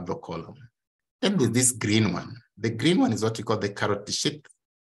the vertebral column. Then there's this green one. The green one is what we call the carotid sheath.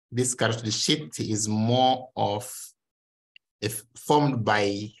 This carotid sheath is more of formed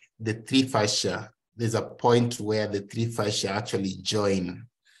by the three fascia. There's a point where the three fascia actually join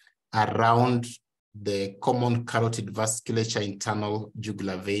around the common carotid vasculature, internal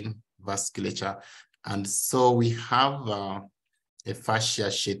jugular vein vasculature. And so we have a fascia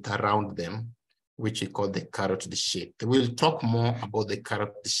sheath around them, which we call the carotid sheath. We'll talk more about the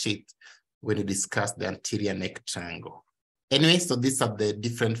carotid sheath when we discuss the anterior neck triangle. Anyway, so these are the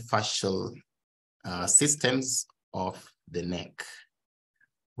different fascial systems of the neck.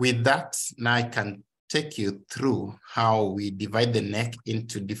 With that, now I can take you through how we divide the neck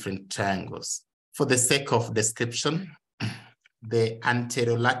into different triangles. For the sake of description, the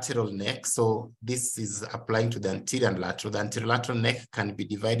anterolateral neck, so this is applying to the anterior and lateral. The anterolateral neck can be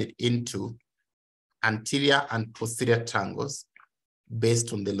divided into anterior and posterior triangles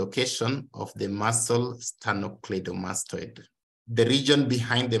based on the location of the muscle sternocleidomastoid. The region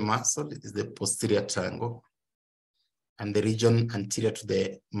behind the muscle is the posterior triangle, and the region anterior to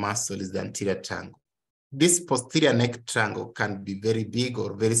the muscle is the anterior triangle. This posterior neck triangle can be very big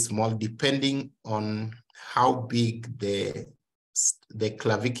or very small, depending on how big the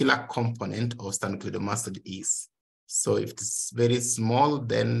clavicular component of sternocleidomastoid is. So if it's very small,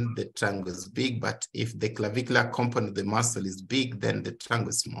 then the triangle is big, but if the clavicular component of the muscle is big, then the triangle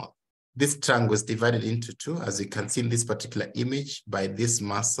is small. This triangle is divided into two, as you can see in this particular image, by this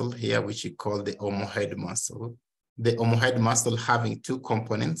muscle here, which we call the omohyoid muscle. The omohyoid muscle having two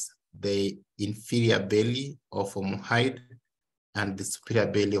components, the inferior belly of omohyoid and the superior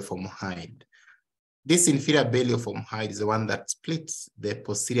belly of omohyoid. This inferior belly of omohyoid is the one that splits the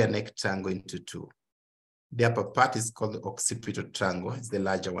posterior neck triangle into two. The upper part is called the occipital triangle, it's the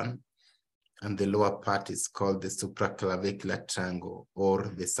larger one, and the lower part is called the supraclavicular triangle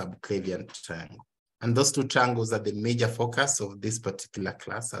or the subclavian triangle. And those two triangles are the major focus of this particular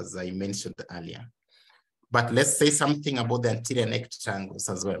class, as I mentioned earlier. But let's say something about the anterior neck triangles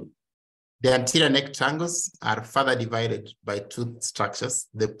as well. The anterior neck triangles are further divided by two structures,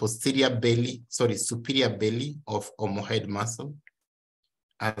 the superior belly of omohyoid muscle,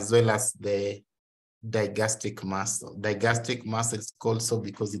 as well as the digastric muscle. Digastric muscle is called so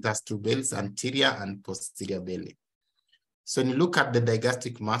because it has two bellies, anterior and posterior belly. So when you look at the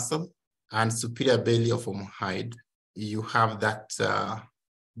digastric muscle and superior belly of omohyoid, you have that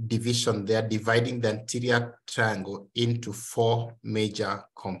division there, dividing the anterior triangle into four major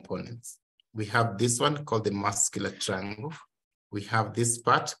components. We have this one called the muscular triangle. We have this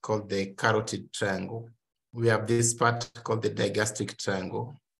part called the carotid triangle. We have this part called the digastric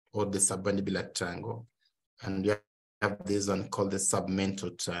triangle or the submandibular triangle. And we have this one called the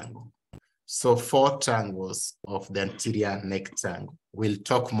submental triangle. So four triangles of the anterior neck triangle. We'll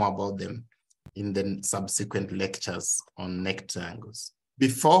talk more about them in the subsequent lectures on neck triangles.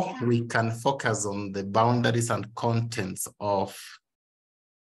 Before we can focus on the boundaries and contents of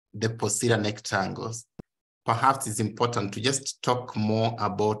the posterior neck triangles, perhaps it's important to just talk more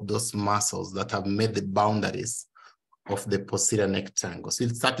about those muscles that have made the boundaries of the posterior neck triangles. We'll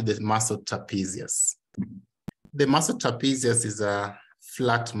start with the muscle trapezius. The muscle trapezius is a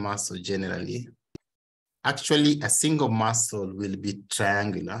flat muscle generally. Actually, a single muscle will be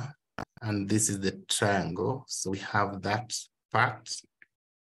triangular, and this is the triangle. So we have that part,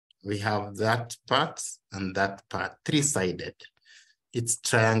 we have that part, and that part, three-sided. It's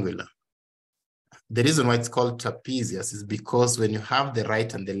triangular. The reason why it's called trapezius is because when you have the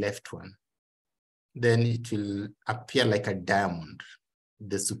right and the left one, then it will appear like a diamond.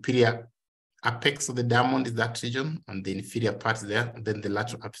 The superior apex of the diamond is that region, and the inferior part is there, and then the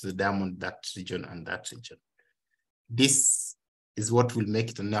lateral apex of the diamond, that region and that region. This is what will make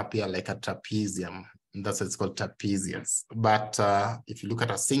it appear like a trapezium, and that's why it's called trapezius. But if you look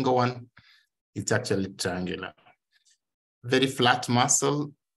at a single one, it's actually triangular. Very flat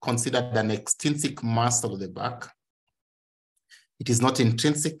muscle, considered an extrinsic muscle of the back. It is not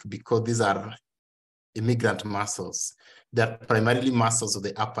intrinsic because these are immigrant muscles. They're primarily muscles of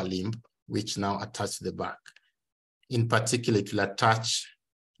the upper limb, which now attach the back. In particular, it will attach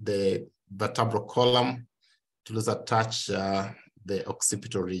the vertebral column, it will attach the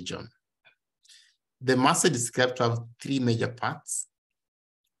occipital region. The muscle is described to have three major parts.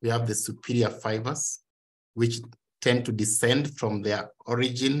 We have the superior fibers, which tend to descend from their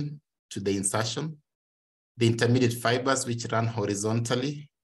origin to the insertion, the intermediate fibers, which run horizontally,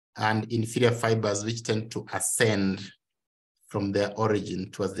 and inferior fibers, which tend to ascend from their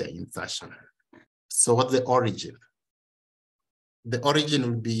origin towards their insertion. So what's the origin? The origin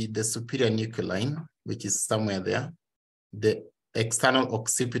will be the superior nuchal line, which is somewhere there, the external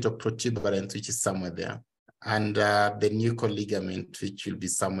occipital protuberance, which is somewhere there, and the nuchal ligament, which will be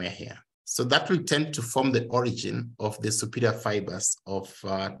somewhere here. So that will tend to form the origin of the superior fibers of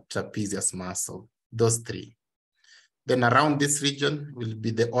trapezius muscle, those three. Then around this region will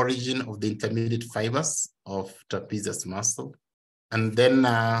be the origin of the intermediate fibers of trapezius muscle. And then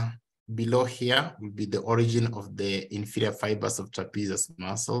below here will be the origin of the inferior fibers of trapezius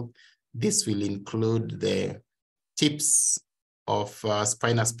muscle. This will include the tips of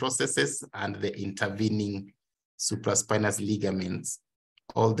spinous processes and the intervening supraspinous ligaments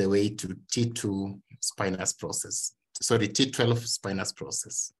all the way to T2 spinous process. Sorry, T12 spinous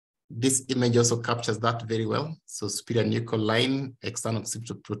process. This image also captures that very well. So superior nuchal line, external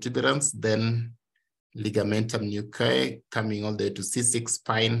occipital protuberance, then ligamentum nuchae coming all the way to C6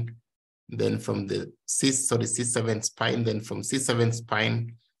 spine, then from the C7 spine, then from C7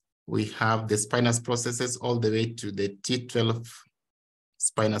 spine, we have the spinous processes all the way to the T12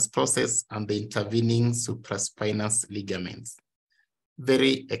 spinous process and the intervening supraspinous ligaments.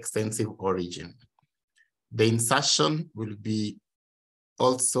 Very extensive origin. The insertion will be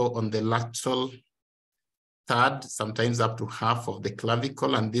also on the lateral third, sometimes up to half of the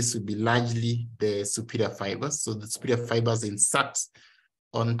clavicle, and this will be largely the superior fibers. So the superior fibers insert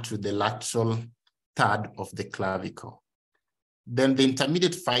onto the lateral third of the clavicle. Then the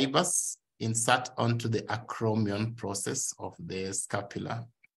intermediate fibers insert onto the acromion process of the scapula,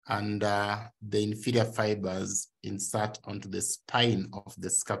 and the inferior fibers insert onto the spine of the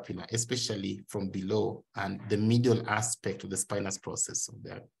scapula, especially from below and the medial aspect of the spinous process of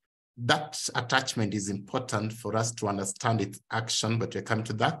that. That attachment is important for us to understand its action, but we're coming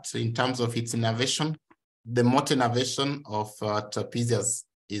to that. In terms of its innervation, the motor innervation of trapezius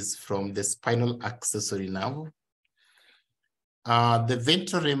is from the spinal accessory nerve. The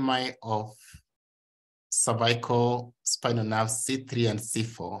ventral rami of cervical spinal nerve C3 and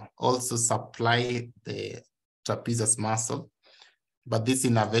C4 also supply the trapezius muscle, but this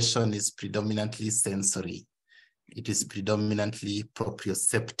innervation is predominantly sensory. It is predominantly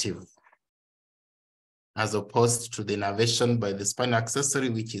proprioceptive, as opposed to the innervation by the spinal accessory,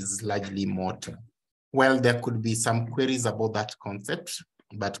 which is largely motor. Well, there could be some queries about that concept,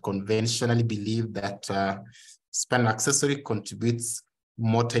 but conventionally believe that spinal accessory contributes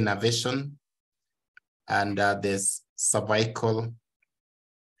motor innervation, and this cervical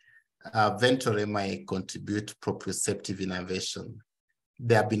ventral rami contribute proprioceptive innervation.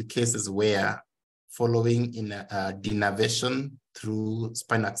 There have been cases where following in denervation through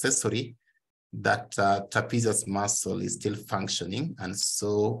spinal accessory, that trapezius muscle is still functioning, and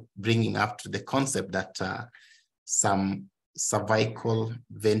so bringing up to the concept that some cervical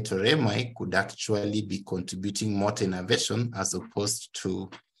ventral rami could actually be contributing motor innervation as opposed to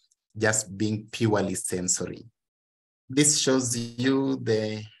just being purely sensory. This shows you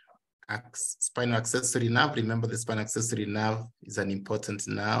the spinal accessory nerve. Remember, the spinal accessory nerve is an important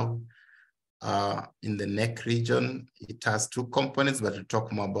nerve in the neck region. It has two components, but we'll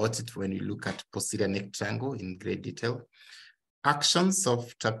talk more about it when you look at posterior neck triangle in great detail. Actions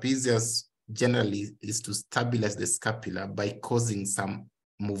of trapezius generally is to stabilize the scapula by causing some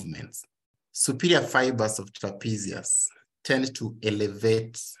movements. Superior fibers of trapezius tend to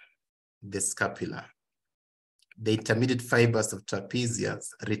elevate the scapula. The intermediate fibers of trapezius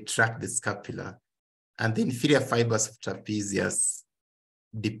retract the scapula, and the inferior fibers of trapezius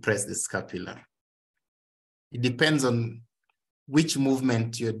depress the scapula. It depends on which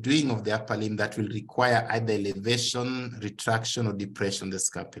movement you're doing of the upper limb that will require either elevation, retraction, or depression of the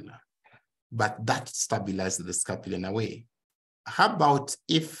scapula. But that stabilizes the scapula in a way. How about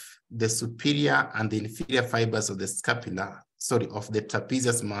if the superior and the inferior fibers of the scapula, of the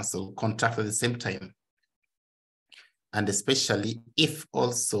trapezius muscle contract at the same time? And especially if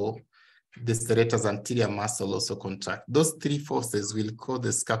also the serratus anterior muscle also contract. Those three forces will cause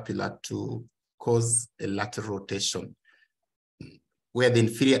the scapula to cause a lateral rotation, where the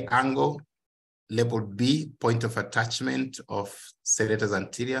inferior angle, labeled B, point of attachment of serratus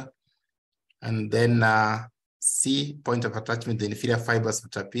anterior, and then C, point of attachment, the inferior fibers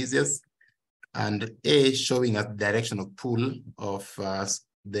of trapezius, and A, showing a direction of pull of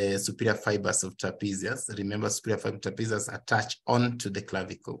the superior fibers of trapezius. Remember, superior fibers of trapezius attach onto the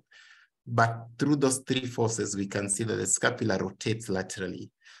clavicle. But through those three forces, we can see that the scapula rotates laterally.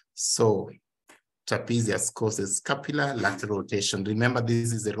 So trapezius causes scapular lateral rotation. Remember,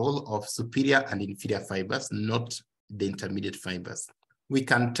 this is the role of superior and inferior fibers, not the intermediate fibers. We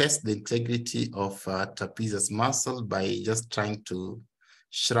can test the integrity of trapezius muscle by just trying to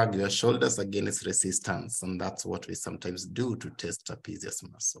shrug your shoulders against resistance. And that's what we sometimes do to test trapezius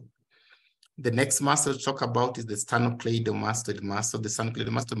muscle. The next muscle to talk about is the sternocleidomastoid muscle. The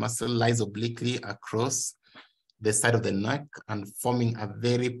sternocleidomastoid muscle lies obliquely across the side of the neck and forming a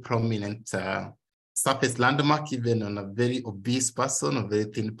very prominent surface landmark. Even on a very obese person or very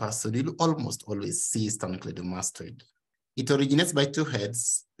thin person, you'll almost always see sternocleidomastoid. It originates by two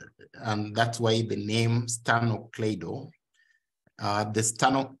heads, and that's why the name sternocleido. The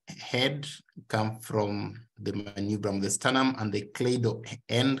sternal head comes from the manubrium of the sternum, and the cleido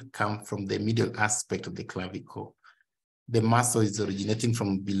end comes from the medial aspect of the clavicle. The muscle is originating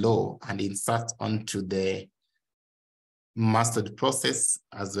from below and inserts onto the mastoid process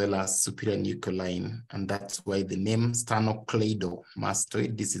as well as superior nuchal line, and that's why the name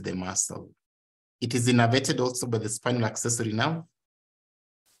sternocleidomastoid. This is the muscle. It is innervated also by the spinal accessory nerve,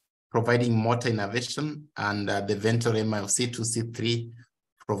 providing motor innervation, and the ventral emi of C2, C3,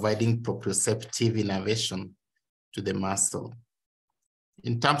 providing proprioceptive innervation to the muscle.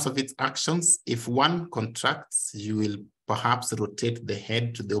 In terms of its actions, if one contracts, you will perhaps rotate the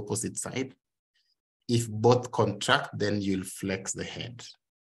head to the opposite side. If both contract, then you'll flex the head.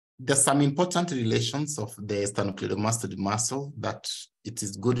 There's some important relations of the sternocleidomastoid muscle that it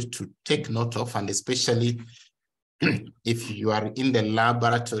is good to take note of, and especially if you are in the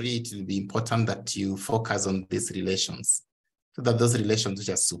laboratory, it will be important that you focus on these relations, so that those relations which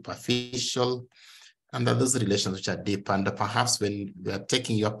are superficial and that those relations which are deep. And perhaps when you are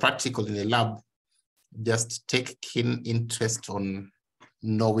taking your practical in the lab, just take keen interest on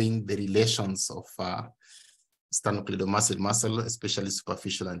knowing the relations of sternocleidomastoid muscle, especially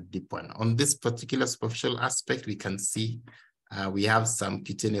superficial and deep one. On this particular superficial aspect, we can see we have some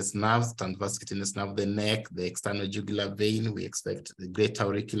cutaneous nerves, transverse cutaneous nerve, the neck, the external jugular vein. We expect the greater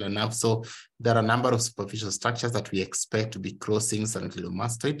auricular nerve. So there are a number of superficial structures that we expect to be crossing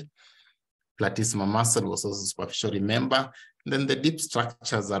sternocleidomastoid. Platysma muscle was also superficial, remember. And then the deep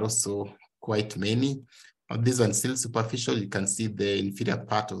structures are also quite many. This one still superficial. You can see the inferior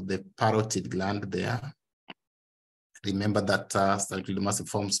part of the parotid gland there. Remember that sternocleidomastoid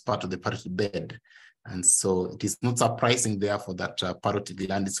forms part of the parotid bed. And so it is not surprising, therefore, that parotid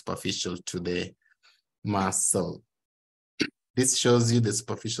gland is superficial to the muscle. This shows you the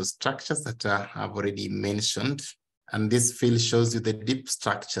superficial structures that I've already mentioned. And this field shows you the deep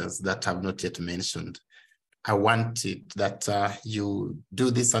structures that I've not yet mentioned. I want it that you do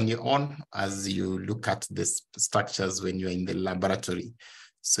this on your own as you look at the structures when you're in the laboratory.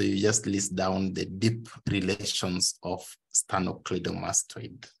 So you just list down the deep relations of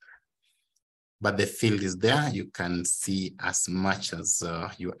sternocleidomastoid. But the field is there. You can see as much as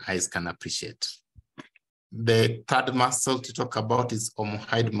your eyes can appreciate. The third muscle to talk about is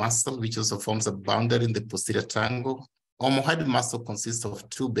omohyoid muscle, which also forms a boundary in the posterior triangle. Omohyoid muscle consists of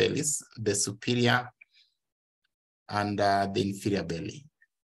two bellies, the superior and the inferior belly.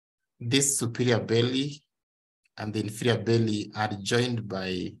 This superior belly and the inferior belly are joined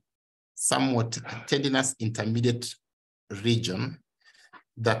by somewhat a tendinous intermediate region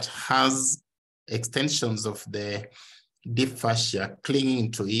that has extensions of the deep fascia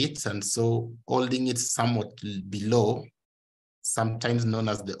clinging to it, and so holding it somewhat below, sometimes known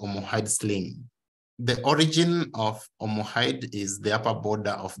as the omohyoid sling. The origin of omohyoid is the upper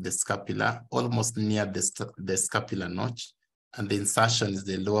border of the scapula, almost near the scapular notch, and the insertion is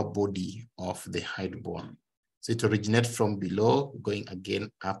the lower body of the hyoid bone. So it originates from below, going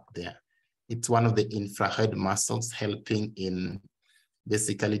again up there. It's one of the infrahyoid muscles, helping in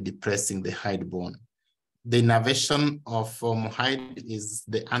basically depressing the hyoid bone. The innervation of omohyoid is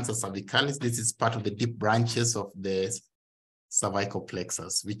the ansa cervicalis. This is part of the deep branches of the cervical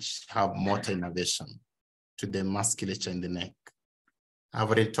plexus, which have motor innervation to the musculature in the neck. I've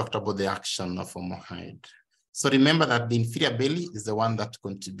already talked about the action of omohyoid. So remember that the inferior belly is the one that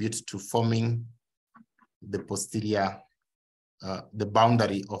contributes to forming the posterior, the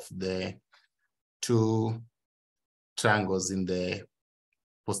boundary of the two triangles in the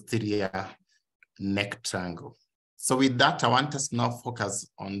posterior neck triangle. So with that, I want us to now focus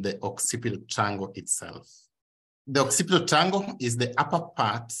on the occipital triangle itself. The occipital triangle is the upper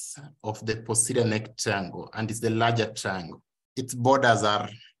part of the posterior neck triangle and is the larger triangle. Its borders are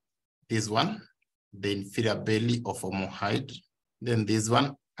this one, the inferior belly of omohyoid, then this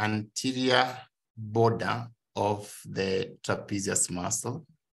one, anterior border of the trapezius muscle,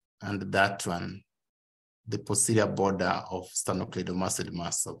 and that one, the posterior border of sternocleidomastoid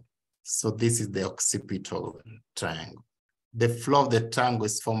muscle. So this is the occipital triangle. The floor of the triangle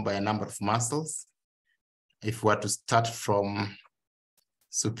is formed by a number of muscles. If we were to start from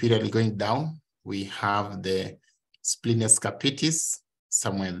superiorly going down, we have the splenius capitis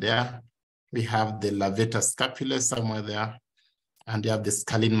somewhere there. We have the levator scapulae somewhere there, and you have the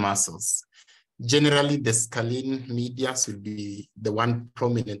scalene muscles. Generally, the scalene medius will be the one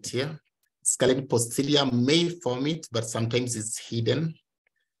prominent here. Scalene posterior may form it, but sometimes it's hidden.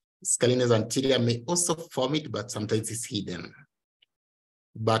 Scalene's anterior may also form it, but sometimes it's hidden.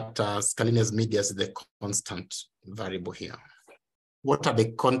 But scalene's medius is the constant variable here. What are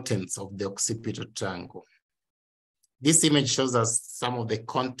the contents of the occipital triangle? This image shows us some of the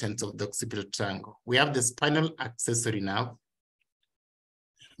contents of the occipital triangle. We have the spinal accessory nerve,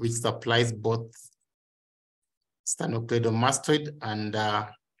 which supplies both sternocleidomastoid and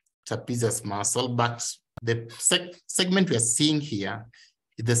trapezius muscle, but the segment we are seeing here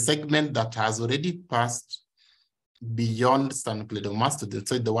is the segment that has already passed beyond sternocleidomastoid, and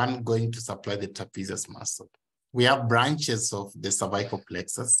so the one going to supply the trapezius muscle. We have branches of the cervical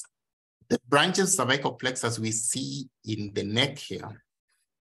plexus. The branches of cervical plexus we see in the neck here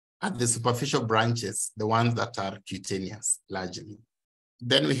are the superficial branches, the ones that are cutaneous largely.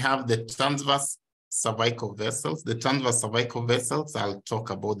 Then we have the transverse cervical vessels. The transverse cervical vessels, I'll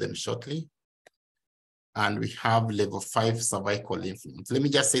talk about them shortly. And we have level 5 cervical lymph nodes. Let me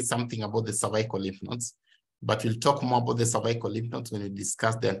just say something about the cervical lymph nodes, but we'll talk more about the cervical lymph nodes when we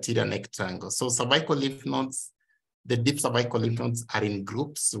discuss the anterior neck triangle. So cervical lymph nodes, the deep cervical lymph nodes are in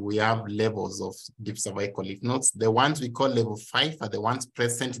groups. We have levels of deep cervical lymph nodes. The ones we call level 5 are the ones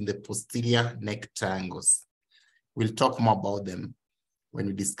present in the posterior neck triangles. We'll talk more about them when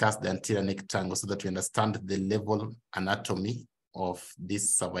we discuss the anterior neck triangle so that we understand the level anatomy of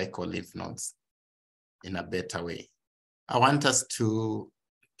these cervical lymph nodes in a better way. I want us to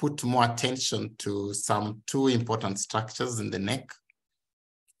put more attention to two important structures in the neck,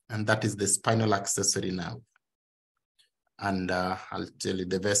 and that is the spinal accessory nerve. And I'll tell you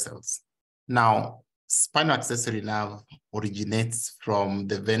the vessels. Now, spinal accessory nerve originates from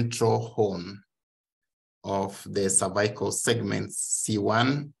the ventral horn of the cervical segments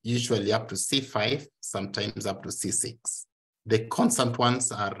C1, usually up to C5, sometimes up to C6. The constant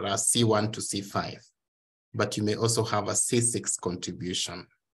ones are C1 to C5, but you may also have a C6 contribution.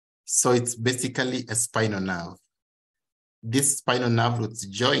 So it's basically a spinal nerve. These spinal nerve roots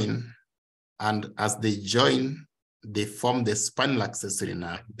join, and as they join, they form the spinal accessory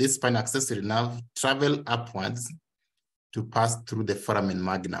nerve. This spinal accessory nerve travel upwards to pass through the foramen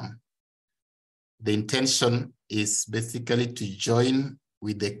magnum. The intention is basically to join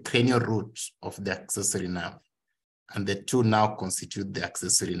with the cranial root of the accessory nerve, and the two now constitute the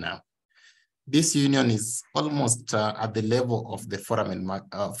accessory nerve. This union is almost at the level of the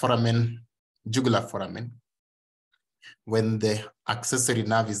jugular foramen, when the accessory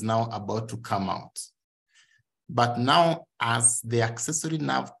nerve is now about to come out. But now, as the accessory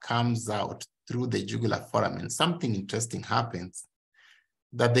nerve comes out through the jugular foramen, something interesting happens,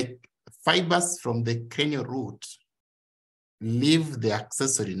 that the fibers from the cranial root leave the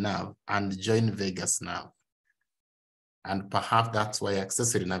accessory nerve and join vagus nerve. And perhaps that's why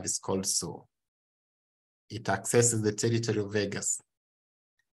accessory nerve is called so. It accesses the territory of vagus.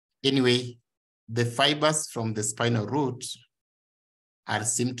 Anyway, the fibers from the spinal root are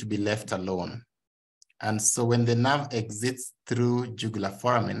seen to be left alone. And so when the nerve exits through jugular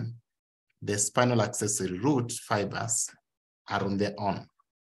foramen, the spinal accessory root fibers are on their own.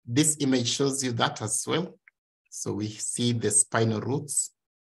 This image shows you that as well. So we see the spinal roots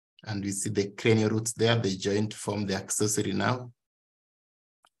and we see the cranial roots there. They join to form the accessory nerve.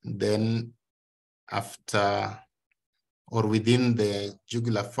 Then after or within the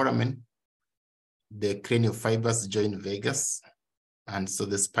jugular foramen, the cranial fibers join vagus. And so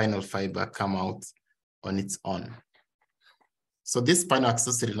the spinal fiber come out on its own. So this spinal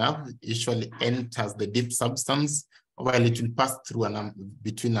accessory nerve usually enters the deep substance, while it will pass through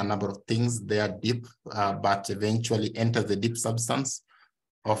between a number of things. They are deep, but eventually enters the deep substance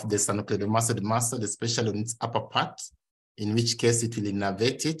of the sternocleidomastoid muscle, especially in its upper part, in which case it will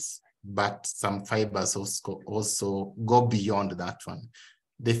innervate it, but some fibers also go beyond that one.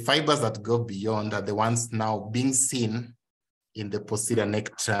 The fibers that go beyond are the ones now being seen in the posterior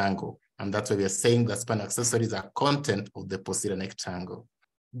neck triangle. And that's why we are saying that spinal accessories are content of the posterior neck triangle.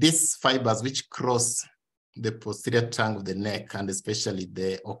 These fibers which cross the posterior triangle of the neck, and especially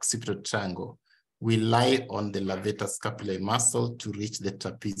the occipital triangle, will lie on the levator scapulae muscle to reach the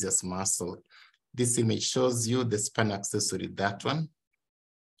trapezius muscle. This image shows you the spinal accessory, that one,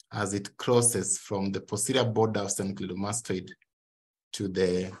 as it crosses from the posterior border of sternocleidomastoid to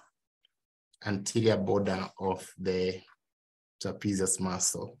the anterior border of the trapezius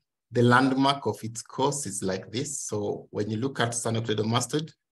muscle. The landmark of its course is like this. So when you look at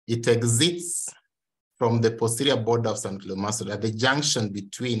sternocleidomastoid, it exits from the posterior border of sternocleidomastoid at the junction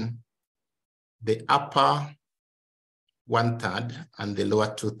between the upper 1/3 and the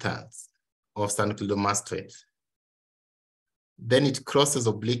lower 2/3 of sternocleidomastoid. Then it crosses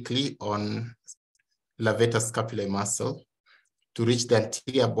obliquely on levator scapulae muscle to reach the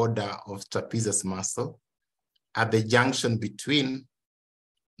anterior border of trapezius muscle at the junction between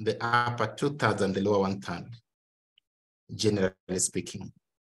the upper 2/3 and the lower 1/3, generally speaking.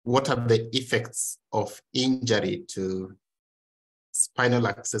 What are the effects of injury to spinal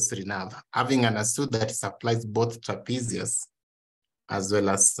accessory nerve? Having understood that it supplies both trapezius as well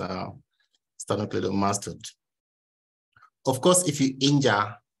as sternocleidomastoid. Of course, if you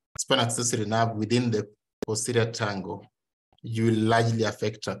injure spinal accessory nerve within the posterior triangle, you will largely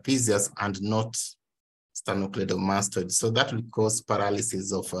affect trapezius and not sternocleidomastoid. So that will cause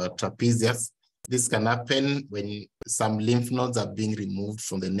paralysis of trapezius. This can happen when some lymph nodes are being removed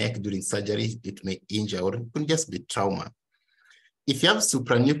from the neck during surgery. It may injure, or it could just be trauma. If you have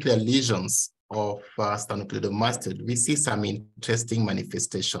supranuclear lesions of sternocleidomastoid, we see some interesting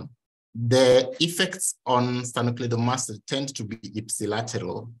manifestation. The effects on sternocleidomastoid tend to be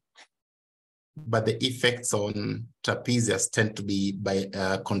ipsilateral, but the effects on trapezius tend to be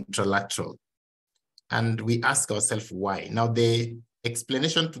contralateral. And we ask ourselves why. Now, the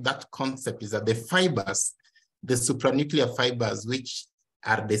explanation to that concept is that the fibers, the supranuclear fibers, which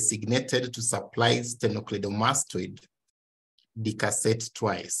are designated to supply sternocleidomastoid, decussate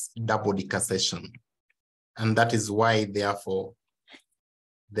twice, double decussation. And that is why, therefore,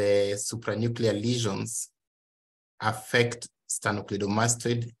 the supranuclear lesions affect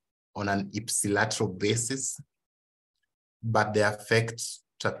sternocleidomastoid on an ipsilateral basis, but they affect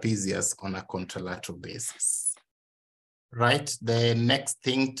trapezius on a contralateral basis. Right, the next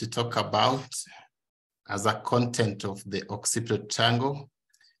thing to talk about as a content of the occipital triangle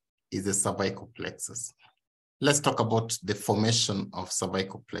is the cervical plexus. Let's talk about the formation of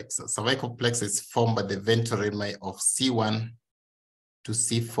cervical plexus. Cervical plexus is formed by the ventral rami of C1 to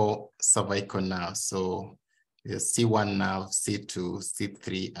C4 cervical nerve. So the C1 nerve, C2,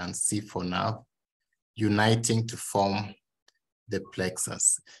 C3, and C4 nerve uniting to form the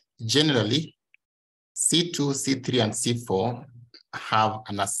plexus. Generally, C2, C3, and C4 have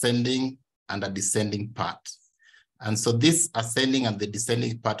an ascending and a descending part. And so this ascending and the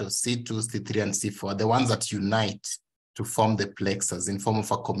descending part of C2, C3, and C4 are the ones that unite to form the plexus in form of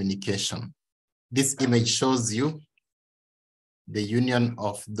a communication. This image shows you the union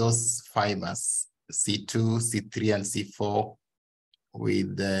of those fibers, C2, C3, and C4,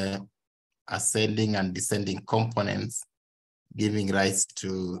 with the ascending and descending components, giving rise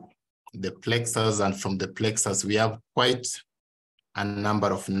to the plexus. And from the plexus, we have quite a number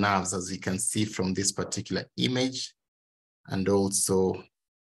of nerves, as we can see from this particular image, and also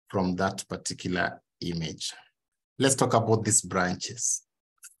from that particular image. Let's talk about these branches.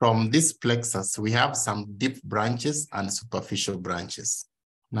 From this plexus, we have some deep branches and superficial branches.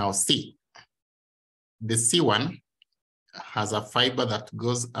 Now see, the C1 has a fiber that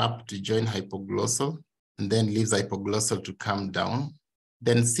goes up to join hypoglossal and then leaves hypoglossal to come down.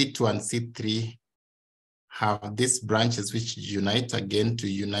 Then C2 and C3 have these branches which unite again to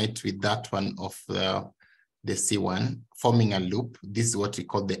unite with that one of the C1, forming a loop. This is what we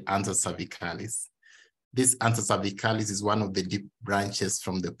call the ansa cervicalis. This ansa cervicalis is one of the deep branches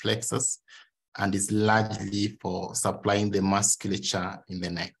from the plexus and is largely for supplying the musculature in the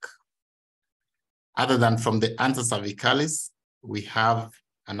neck. Other than from the ansa cervicalis, we have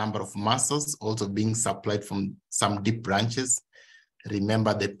a number of muscles also being supplied from some deep branches.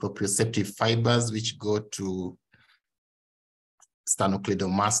 Remember the proprioceptive fibers which go to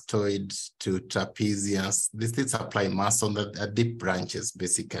sternocleidomastoid, to trapezius. This did supply muscle that are deep branches,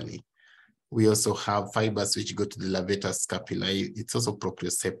 basically. We also have fibers which go to the levator scapulae. It's also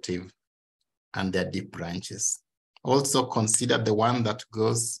proprioceptive, and they're deep branches. Also consider the one that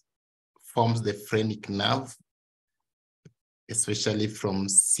forms the phrenic nerve, especially from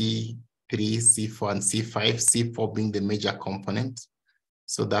C3, C4, and C5, C4 being the major component.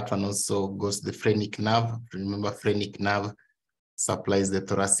 So that one also goes to the phrenic nerve. Remember, phrenic nerve supplies the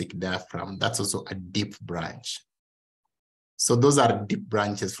thoracic diaphragm. That's also a deep branch. So those are deep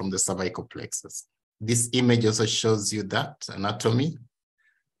branches from the cervical plexus. This image also shows you that anatomy.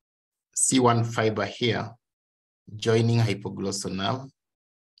 C1 fiber here, joining hypoglossal nerve,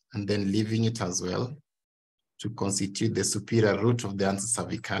 and then leaving it as well to constitute the superior root of the ansa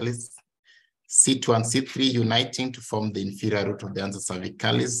cervicalis. C2 and C3 uniting to form the inferior root of the ansa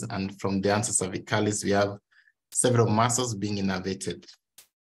cervicalis, and from the ansa cervicalis, we have several muscles being innervated.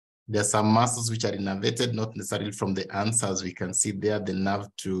 There are some muscles which are innervated, not necessarily from the ansa, as we can see there. The nerve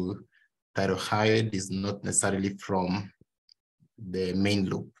to thyroid is not necessarily from the main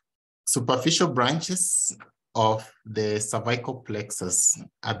loop. Superficial branches of the cervical plexus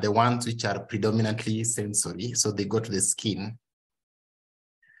are the ones which are predominantly sensory, so they go to the skin.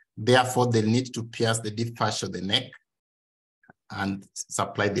 Therefore, they need to pierce the deep fascia of the neck and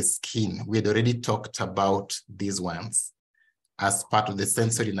supply the skin. We had already talked about these ones as part of the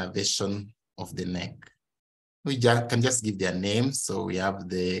sensory innervation of the neck. We can just give their names. So we have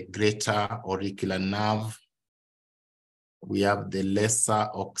the greater auricular nerve. We have the lesser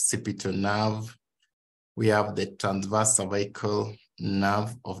occipital nerve. We have the transverse cervical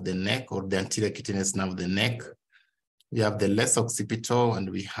nerve of the neck, or the anterior cutaneous nerve of the neck. We have the less occipital, and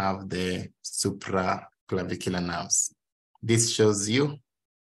we have the supraclavicular nerves. This shows you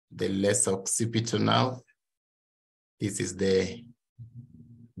the less occipital nerve. This is the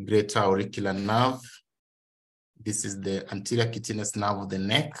greater auricular nerve. This is the anterior cutaneous nerve of the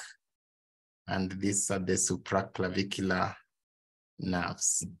neck. And these are the supraclavicular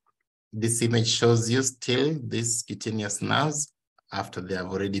nerves. This image shows you still these cutaneous nerves after they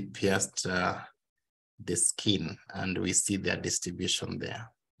have already pierced the skin, and we see their distribution there.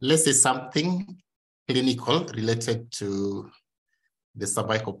 Let's say something clinical related to the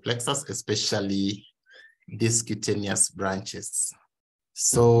cervical plexus, especially these cutaneous branches.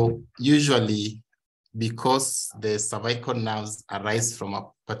 So usually, because the cervical nerves arise from a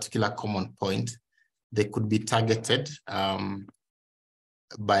particular common point, they could be targeted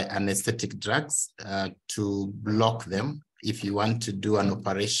by anesthetic drugs to block them. If you want to do an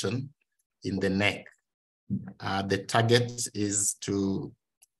operation in the neck, the target is to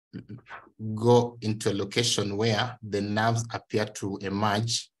go into a location where the nerves appear to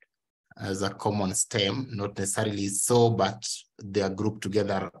emerge as a common stem, not necessarily so, but they are grouped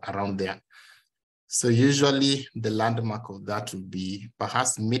together around there. So usually the landmark of that would be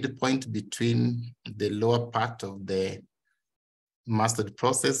perhaps midpoint between the lower part of the mastoid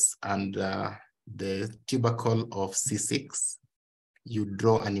process and the tubercle of C6. You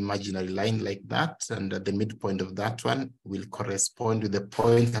draw an imaginary line like that, and the midpoint of that one will correspond with the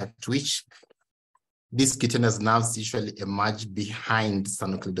point at which these cutaneous nerves usually emerge behind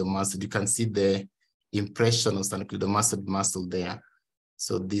sternocleidomastoid. You can see the impression of sternocleidomastoid muscle there.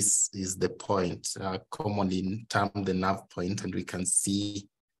 So this is the point, commonly termed the nerve point, and we can see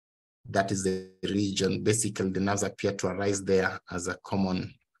that is the region. Basically, the nerves appear to arise there as a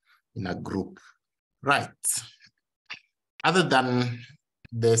common in a group. Right. Other than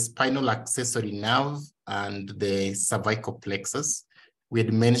the spinal accessory nerve and the cervical plexus, we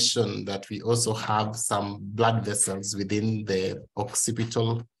had mentioned that we also have some blood vessels within the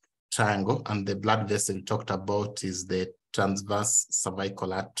occipital triangle, and the blood vessel we talked about is the transverse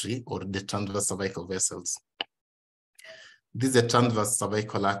cervical artery, or the transverse cervical vessels. This is a transverse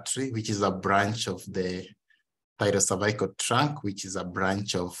cervical artery, which is a branch of the thyrocervical trunk, which is a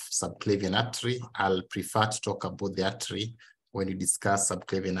branch of subclavian artery. I'll prefer to talk about the artery when we discuss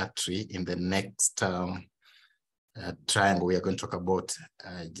subclavian artery in the next triangle we are going to talk about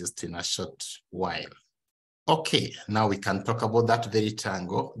just in a short while. Okay, now we can talk about that very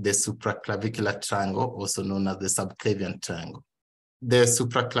triangle, the supraclavicular triangle, also known as the subclavian triangle. The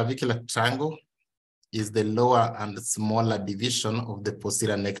supraclavicular triangle is the lower and smaller division of the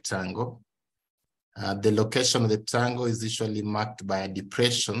posterior neck triangle. The location of the triangle is usually marked by a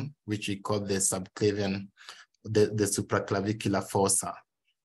depression, which we call the subclavian, the supraclavicular fossa.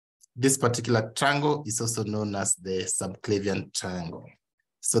 This particular triangle is also known as the subclavian triangle.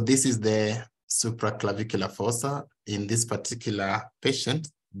 So this is the supraclavicular fossa. In this particular patient,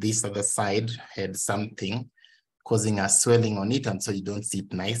 this other side had something causing a swelling on it, and so you don't see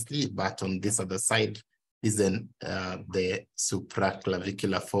it nicely, but on this other side is the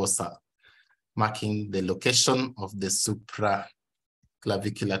supraclavicular fossa, marking the location of the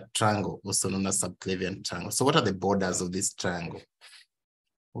supraclavicular triangle, also known as subclavian triangle. So what are the borders of this triangle?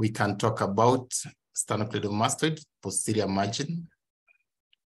 We can talk about sternocleidomastoid, posterior margin.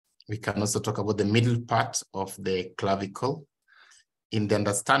 We can also talk about the middle part of the clavicle. in the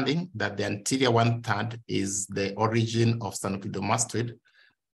understanding that the anterior 1/3 is the origin of sternocleidomastoid,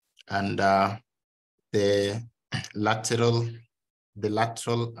 and the lateral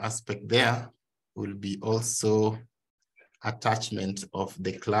aspect there will be also attachment of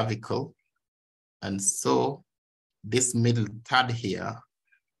the clavicle. And so this middle third here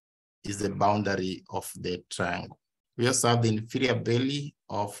is the boundary of the triangle. We also have the inferior belly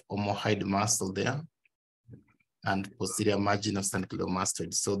of omohyoid muscle there and posterior margin of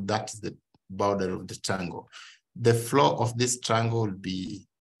sternocleidomastoid. So that is the boundary of the triangle. The floor of this triangle will be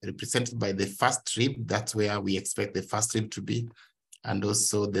represented by the first rib. That's where we expect the first rib to be, and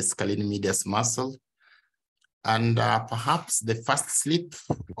also the scalene medius muscle, and perhaps the first slip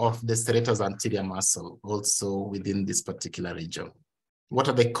of the serratus anterior muscle also within this particular region. What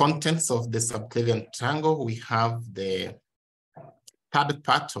are the contents of the subclavian triangle? We have the third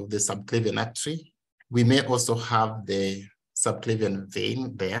part of the subclavian artery. We may also have the subclavian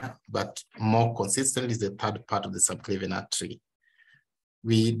vein there, but more consistent is the third part of the subclavian artery.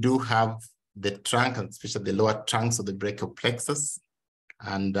 We do have the trunk, and especially the lower trunks of the brachial plexus,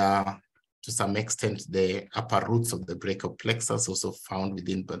 and to some extent, the upper roots of the brachial plexus also found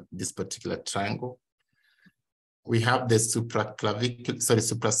within this particular triangle. We have the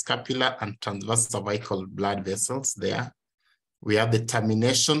suprascapular and transverse cervical blood vessels there. We have the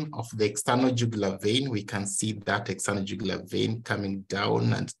termination of the external jugular vein. We can see that external jugular vein coming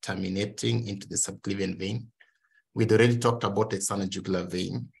down and terminating into the subclavian vein. We'd already talked about external jugular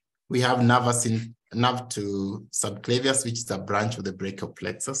vein. We have nerve to subclavius, which is a branch of the brachial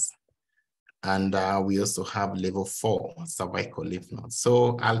plexus. And we also have level 4 cervical lymph nodes.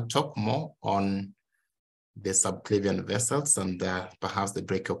 So I'll talk more on the subclavian vessels and perhaps the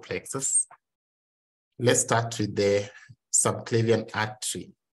brachial plexus. Let's start with the subclavian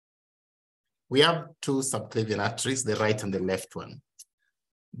artery. We have two subclavian arteries, the right and the left one.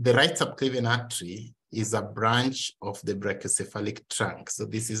 The right subclavian artery is a branch of the brachiocephalic trunk. So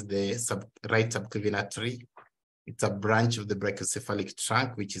this is the right subclavian artery. It's a branch of the brachiocephalic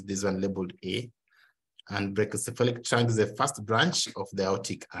trunk, which is this one labeled A. And brachiocephalic trunk is the first branch of the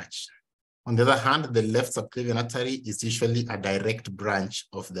aortic arch. On the other hand, the left subclavian artery is usually a direct branch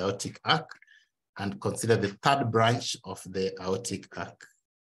of the aortic arch and considered the third branch of the aortic arch.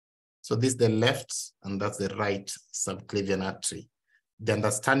 So this is the left and that's the right subclavian artery. The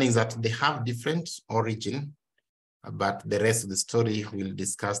understanding is that they have different origin, but the rest of the story will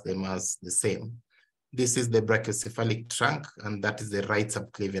discuss them as the same. This is the brachiocephalic trunk, and that is the right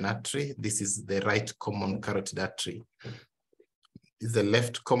subclavian artery. This is the right common carotid artery. This is the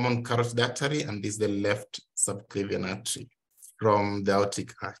left common carotid artery, and this is the left subclavian artery from the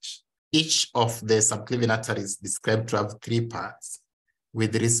aortic arch. Each of the subclavian arteries is described to have 3 parts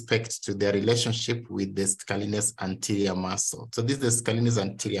with respect to their relationship with the scalenus anterior muscle. So this is the scalenus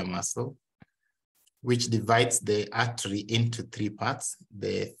anterior muscle, which divides the artery into 3 parts,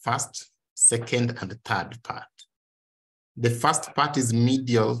 the first, second, and third part. The first part is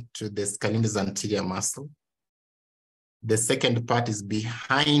medial to the scalenus anterior muscle. The second part is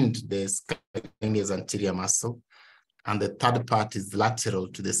behind the scalenus anterior muscle. And the third part is lateral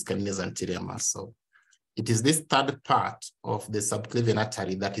to the scalenus anterior muscle. It is this third part of the subclavian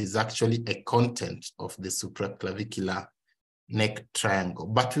artery that is actually a content of the supraclavicular neck triangle.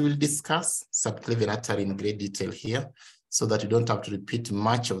 But we will discuss subclavian artery in great detail here so that you don't have to repeat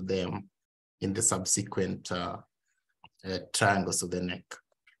much of them in the subsequent triangles of the neck.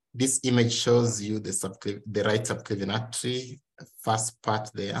 This image shows you the right subclavian artery, first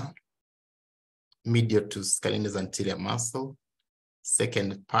part there, medial to scalenus anterior muscle,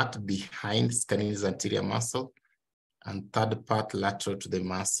 second part behind scalenus anterior muscle, and third part lateral to the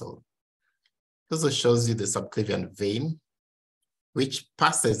muscle. It also shows you the subclavian vein, which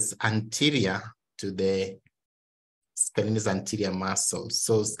passes anterior to the scalenus anterior muscle.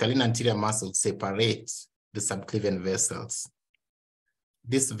 So scalenus anterior muscle separates the subclavian vessels.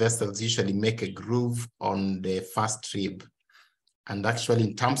 These vessels usually make a groove on the first rib. And actually,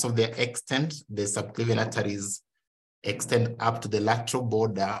 in terms of their extent, the subclavian arteries extend up to the lateral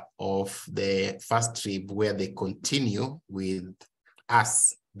border of the first rib, where they continue with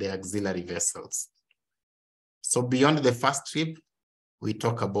the axillary vessels. So beyond the first rib, we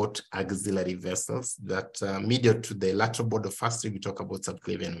talk about axillary vessels that medial to the lateral border of first rib, we talk about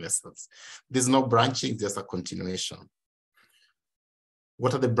subclavian vessels. There's no branching, there's a continuation.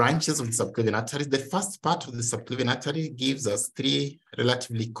 What are the branches of the subclavian arteries? The first part of the subclavian artery gives us 3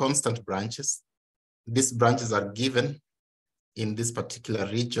 relatively constant branches. These branches are given in this particular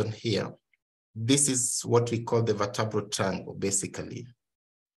region here. This is what we call the vertebral triangle, basically.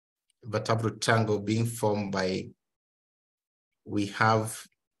 Vertebral triangle being formed by we have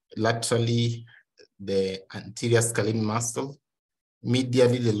laterally the anterior scalene muscle,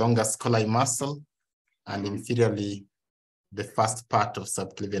 medially the longer scoli muscle, and inferiorly the first part of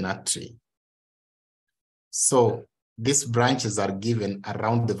subclavian artery. So these branches are given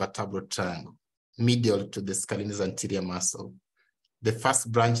around the vertebral triangle, medial to the scalenus anterior muscle. The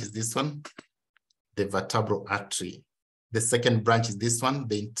first branch is this one, the vertebral artery. The second branch is this one,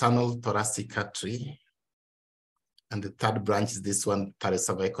 the internal thoracic artery. And the third branch is this one,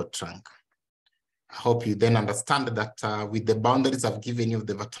 thoracocervical trunk. I hope you then understand that with the boundaries I've given you of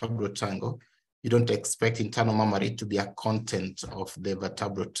the vertebral triangle, you don't expect internal mammary to be a content of the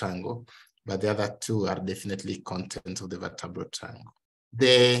vertebral triangle, but the other two are definitely content of the vertebral triangle.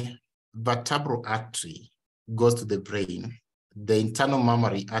 The vertebral artery goes to the brain. The internal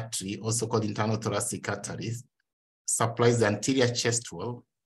mammary artery, also called internal thoracic artery, supplies the anterior chest wall,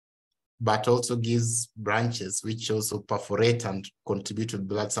 but also gives branches which also perforate and contribute to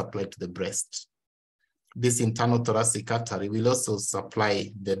blood supply to the breast. This internal thoracic artery will also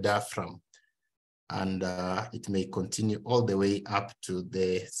supply the diaphragm, and it may continue all the way up to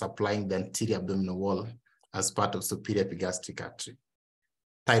the supplying the anterior abdominal wall as part of superior epigastric artery.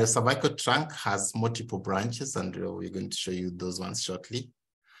 Thoracocervical trunk has multiple branches, and we're going to show you those ones shortly.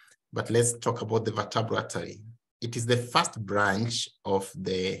 But let's talk about the vertebral artery. It is the first branch of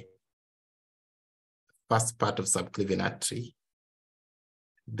the first part of subclavian artery.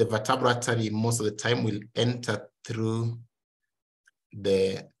 The vertebral artery most of the time will enter through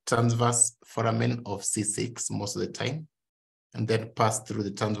the transverse foramen of C6 most of the time, and then pass through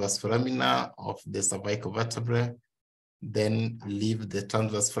the transverse foramina of the cervical vertebrae, then leave the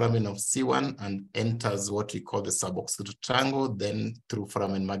transverse foramen of C1 and enters what we call the suboccipital triangle, then through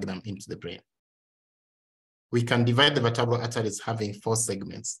foramen magnum into the brain. We can divide the vertebral arteries having 4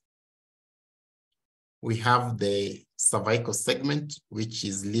 segments. We have the cervical segment, which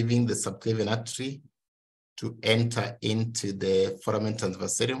is leaving the subclavian artery to enter into the foramen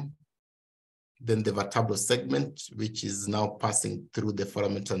transversarium. Then the vertebral segment, which is now passing through the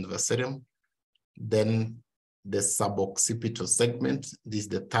foramen transversarium. Then the suboccipital segment, this is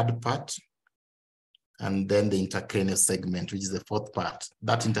the third part. And then the intercranial segment, which is the 4th part.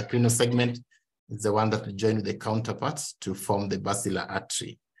 That intercranial segment is the one that will join with the counterparts to form the basilar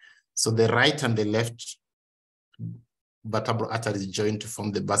artery. So the right and the left vertebral arteries join to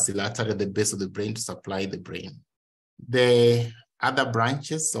form the basilar artery at the base of the brain to supply the brain. The other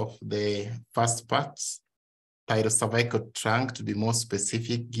branches of the first part, thoracocervical trunk, to be more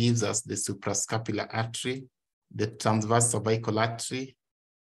specific, gives us the suprascapular artery, the transverse cervical artery,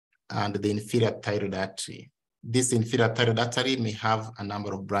 and the inferior thyroid artery. This inferior thyroid artery may have a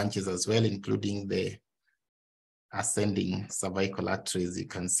number of branches as well, including the ascending cervical arteries you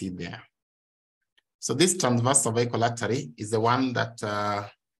can see there. So this transverse cervical artery is the one that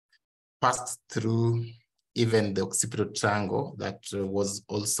passed through even the occipital triangle that was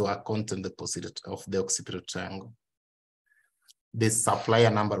also a content of the occipital triangle. They supply a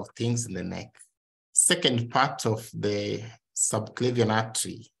number of things in the neck. Second part of the subclavian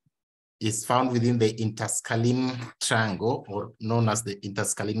artery is found within the interscalene triangle, or known as the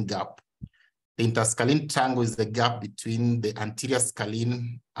interscalene gap. The interscalene triangle is the gap between the anterior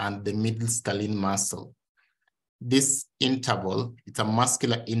scalene and the middle scalene muscle. This interval, it's a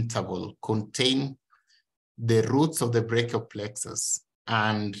muscular interval, contains the roots of the brachial plexus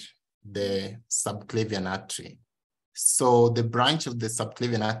and the subclavian artery. So the branch of the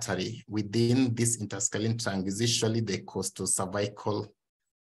subclavian artery within this interscalene trunk is usually the costocervical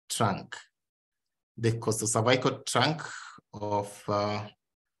trunk. The costocervical trunk of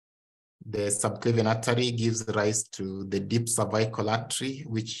the subclavian artery gives rise to the deep cervical artery,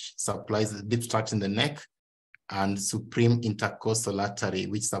 which supplies the deep structure in the neck, and supreme intercostal artery,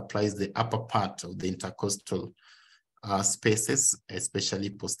 which supplies the upper part of the intercostal spaces, especially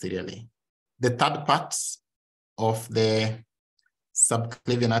posteriorly. The third part of the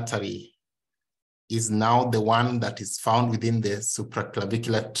subclavian artery is now the one that is found within the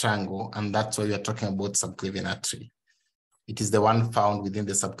supraclavicular triangle, and that's why we are talking about subclavian artery. It is the one found within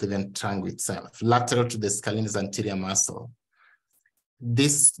the subclavian triangle itself, lateral to the scalenus anterior muscle.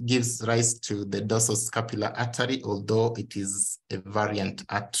 This gives rise to the dorsoscapular artery, although it is a variant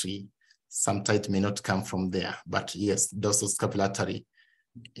artery. Sometimes it may not come from there, but yes, dorsoscapular artery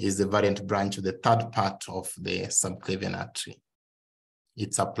is a variant branch of the third part of the subclavian artery.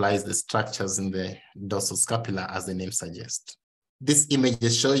 It supplies the structures in the dorsoscapula, as the name suggests. This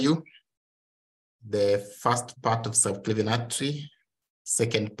image shows you the first part of subclavian artery,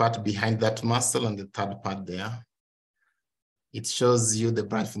 second part behind that muscle, and the third part there. It shows you the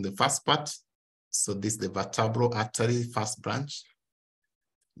branch from the first part, So this is the vertebral artery, first branch.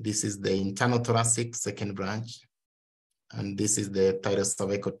 This is the internal thoracic, second branch. And this is the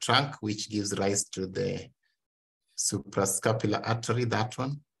thyrocervical trunk, which gives rise to the suprascapular artery, that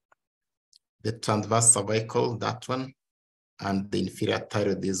one. The transverse cervical, that one. And the inferior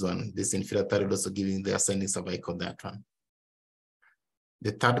thyroid, this one. This inferior thyroid also giving the ascending cervical, that one.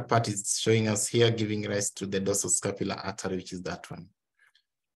 The third part is showing us here, giving rise to the dorsoscapular artery, which is that one.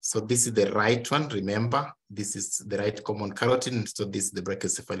 So this is the right one, remember, this is the right common carotid, so this is the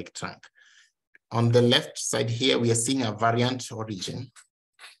brachiocephalic trunk. On the left side here, we are seeing a variant origin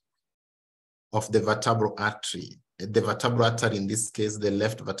of the vertebral artery. The vertebral artery, in this case, the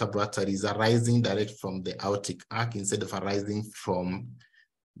left vertebral artery is arising direct from the aortic arc instead of arising from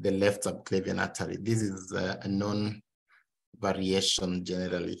the left subclavian artery. This is a known variation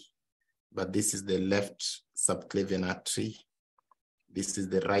generally, but this is the left subclavian artery. This is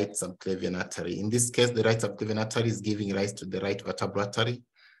the right subclavian artery. In this case, the right subclavian artery is giving rise to the right vertebral artery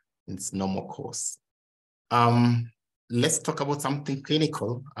in its normal course. Let's talk about something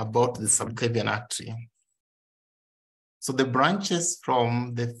clinical about the subclavian artery. So the branches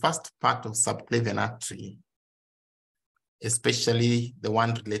from the first part of subclavian artery, especially the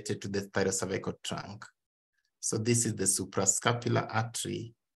one related to the thyrocervical trunk. So this is the suprascapular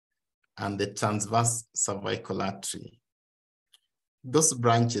artery and the transverse cervical artery. Those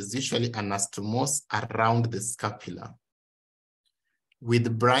branches usually anastomose around the scapula,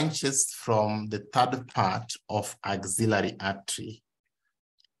 with branches from the third part of axillary artery.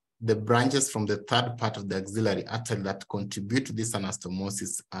 The branches from the third part of the axillary artery that contribute to this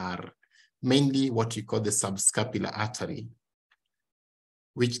anastomosis are mainly what we call the subscapular artery,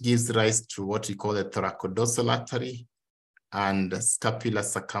 which gives rise to what we call the thoracodorsal artery and scapular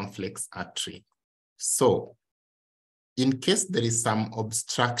circumflex artery. So, in case there is some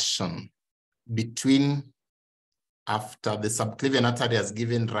obstruction between after the subclavian artery has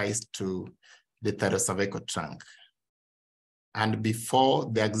given rise to the thyrocervical trunk and before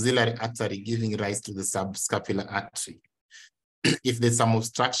the axillary artery giving rise to the subscapular artery, if there's some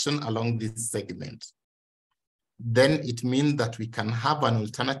obstruction along this segment, then it means that we can have an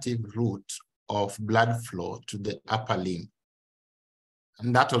alternative route of blood flow to the upper limb.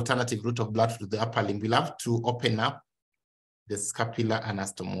 And that alternative route of blood flow to the upper limb will have to open up the scapular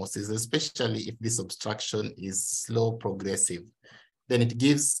anastomosis, especially if this obstruction is slow progressive. Then it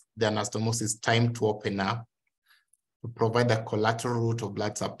gives the anastomosis time to open up to provide a collateral route of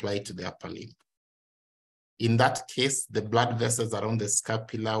blood supply to the upper limb. In that case, the blood vessels around the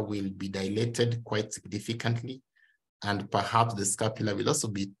scapula will be dilated quite significantly, and perhaps the scapula will also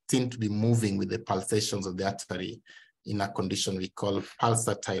be seen to be moving with the pulsations of the artery in a condition we call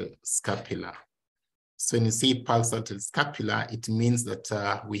pulsatile scapula. So when you see pulsatile scapula, it means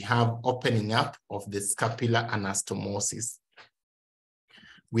that we have opening up of the scapular anastomosis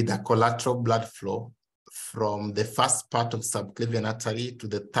with a collateral blood flow from the first part of subclavian artery to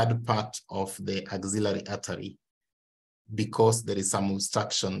the third part of the axillary artery, because there is some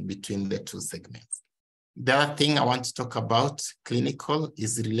obstruction between the two segments. The other thing I want to talk about clinical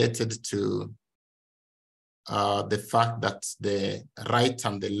is related to the fact that the right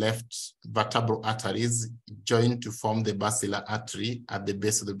and the left vertebral arteries join to form the basilar artery at the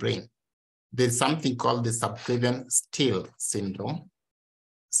base of the brain. There's something called the subclavian steal syndrome.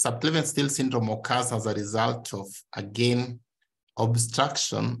 Subclavian steal syndrome occurs as a result of, again,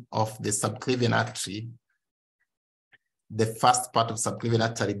 obstruction of the subclavian artery, the first part of subclavian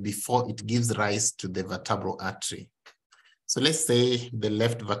artery before it gives rise to the vertebral artery. So let's say the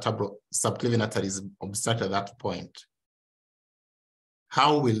left vertebral subclavian artery is obstructed at that point.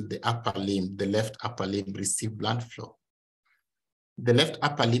 How will the upper limb, the left upper limb, receive blood flow? The left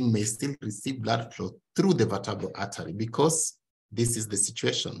upper limb may still receive blood flow through the vertebral artery because this is the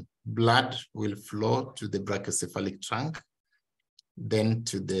situation. Blood will flow to the brachiocephalic trunk, then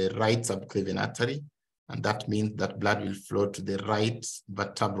to the right subclavian artery, and that means that blood will flow to the right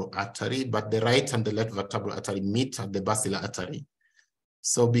vertebral artery, but the right and the left vertebral artery meet at the basilar artery.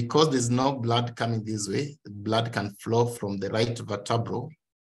 So because there's no blood coming this way, blood can flow from the right vertebral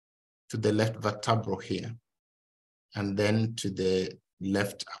to the left vertebral here, and then to the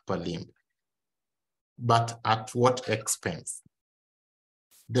left upper limb. But at what expense?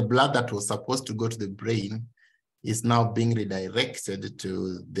 The blood that was supposed to go to the brain is now being redirected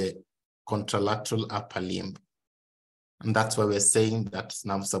to the contralateral upper limb. And that's why we're saying that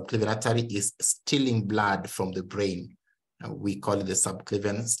now subclavian artery is stealing blood from the brain. We call it the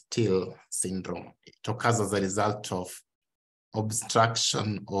subclavian steal syndrome. It occurs as a result of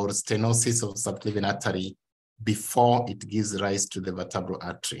obstruction or stenosis of subclavian artery before it gives rise to the vertebral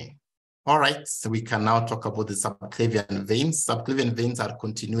artery. All right, so we can now talk about the subclavian veins. Subclavian veins are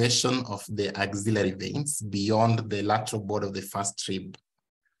continuation of the axillary veins beyond the lateral border of the first rib.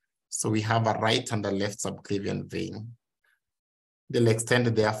 So we have a right and a left subclavian vein. They'll extend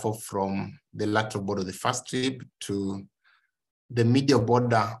therefore from the lateral border of the first rib to the medial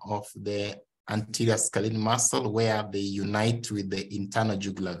border of the anterior scalene muscle, where they unite with the internal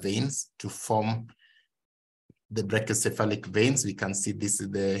jugular veins to form the brachiocephalic veins. We can see this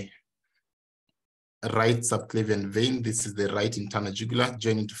is the right subclavian vein. This is the right internal jugular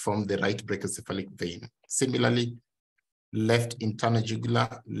joining to form the right brachiocephalic vein. Similarly, left internal jugular,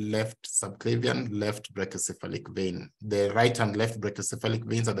 left subclavian, left brachiocephalic vein. The right and left brachiocephalic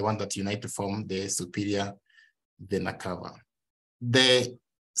veins are the ones that unite to form the superior vena cava. The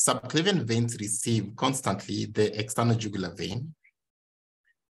subclavian veins receive constantly the external jugular vein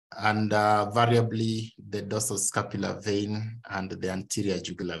and variably the dorsal scapular vein and the anterior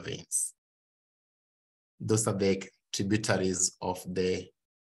jugular veins. Those are the tributaries of the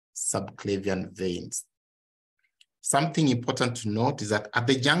subclavian veins. Something important to note is that at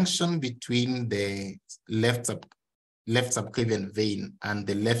the junction between the left subclavian vein and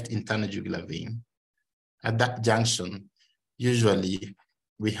the left internal jugular vein, at that junction, usually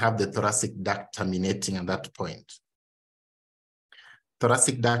we have the thoracic duct terminating at that point.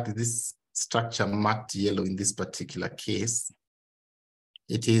 Thoracic duct is this structure marked yellow in this particular case.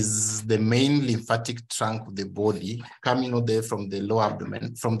 It is the main lymphatic trunk of the body coming all there from the lower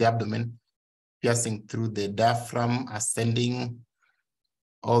abdomen, from the abdomen, piercing through the diaphragm, ascending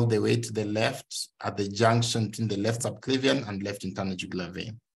all the way to the left at the junction between the left subclavian and left internal jugular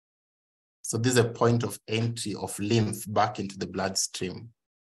vein. So this is a point of entry of lymph back into the bloodstream.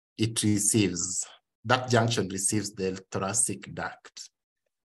 It receives, that junction receives the thoracic duct.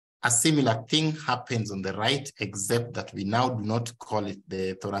 A similar thing happens on the right, except that we now do not call it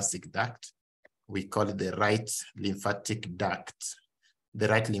the thoracic duct. We call it the right lymphatic duct. The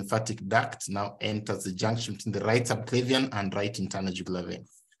right lymphatic duct now enters the junction between the right subclavian and right internal jugular vein.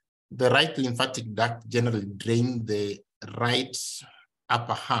 The right lymphatic duct generally drains the right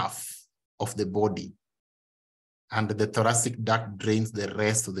upper half of the body, and the thoracic duct drains the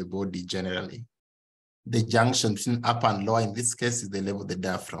rest of the body generally. The junction between upper and lower in this case is the level of the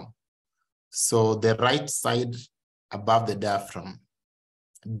diaphragm. So the right side above the diaphragm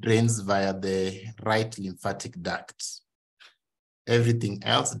drains via the right lymphatic duct. Everything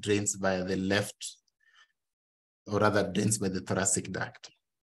else drains via the left, or rather drains by the thoracic duct.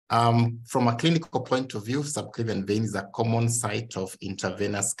 From a clinical point of view, subclavian vein is a common site of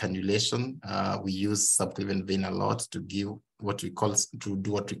intravenous cannulation. We use subclavian vein a lot to do what we call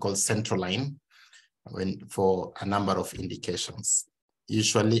central line for a number of indications.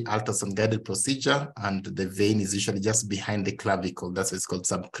 Usually ultrasound guided procedure, and the vein is usually just behind the clavicle. That's why it's called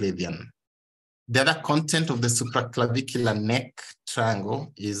subclavian. The other content of the supraclavicular neck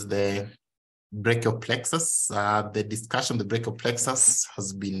triangle is the brachial plexus. The discussion of the brachial plexus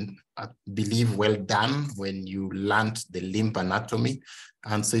has been, I believe, well done when you learned the limb anatomy.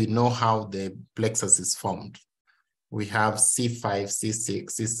 And so you know how the plexus is formed. We have C5, C6,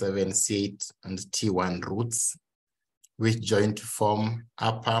 C7, C8, and T1 roots, which join to form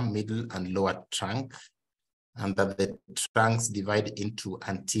upper, middle, and lower trunk, and that the trunks divide into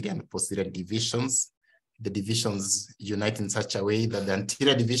anterior and posterior divisions. The divisions unite in such a way that the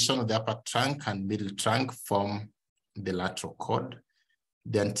anterior division of the upper trunk and middle trunk form the lateral cord.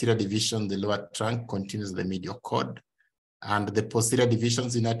 The anterior division, the lower trunk, continues the medial cord, and the posterior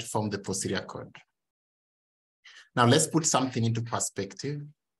divisions unite to form the posterior cord. Now let's put something into perspective.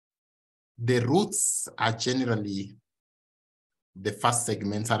 The roots are generally, the first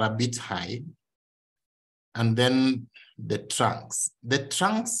segments are a bit high, and then the trunks. The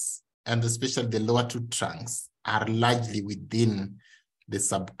trunks, and especially the lower two trunks, are largely within the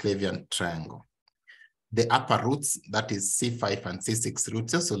subclavian triangle. The upper roots, that is C5 and C6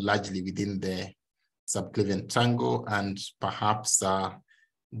 roots, also largely within the subclavian triangle, and perhaps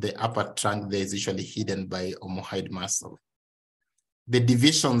the upper trunk there is usually hidden by omohyoid muscle. The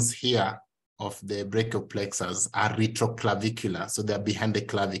divisions here of the brachial plexus are retroclavicular, so they're behind the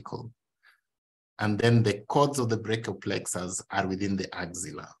clavicle. And then the cords of the brachial plexus are within the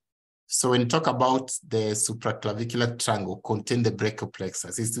axilla. So when you talk about the supraclavicular triangle contain the brachial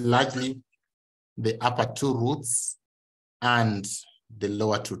plexus, it's largely the upper two roots and the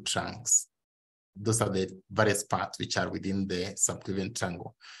lower two trunks. Those are the various parts which are within the subclavian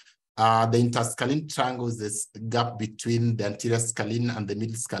triangle. The interscalene triangle is this gap between the anterior scalene and the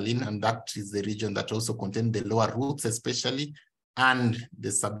middle scalene, and that is the region that also contains the lower roots especially, and the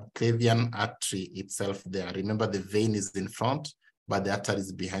subclavian artery itself there. Remember, the vein is in front, but the artery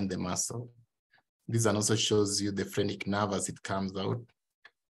is behind the muscle. This one also shows you the phrenic nerve as it comes out.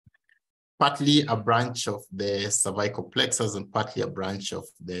 Partly a branch of the cervical plexus and partly a branch of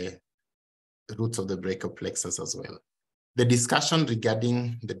the roots of the brachial plexus as well. The discussion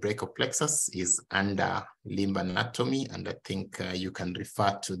regarding the brachial plexus is under limb anatomy, and I think you can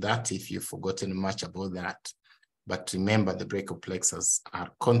refer to that if you've forgotten much about that. But remember, the brachial plexus are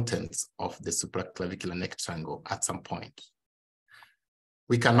contents of the supraclavicular neck triangle at some point.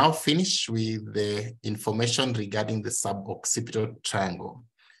 We can now finish with the information regarding the suboccipital triangle.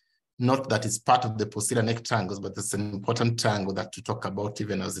 Note that it's part of the posterior neck triangles, but it's an important triangle that to talk about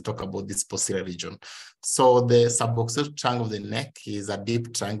even as we talk about this posterior region. So the suboccipital triangle of the neck is a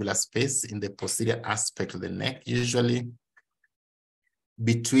deep triangular space in the posterior aspect of the neck, usually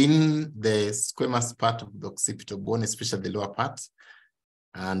between the squamous part of the occipital bone, especially the lower part,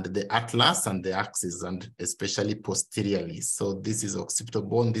 and the atlas and the axis, and especially posteriorly. So this is occipital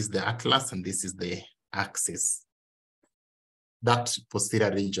bone, this is the atlas, and this is the axis. That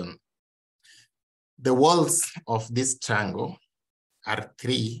posterior region. The walls of this triangle are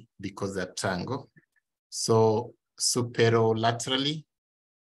three because they're triangle. So superolaterally,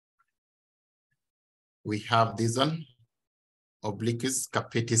 we have this one, obliquus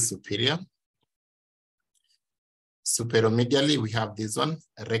capitis superior. Superomedially, we have this one,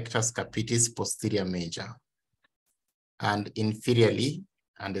 rectus capitis posterior major. And inferiorly,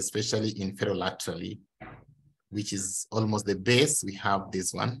 and especially inferolaterally, which is almost the base, we have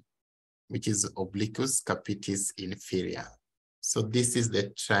this one, which is obliquus capitis inferior. So this is the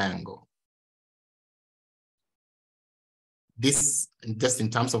triangle. This, just in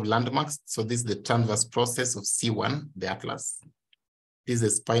terms of landmarks, so this is the transverse process of C1, the atlas. This is the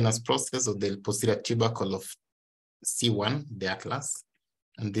spinous process of the posterior tubercle of C1, the atlas.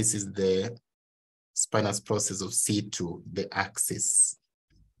 And this is the spinous process of C2, the axis.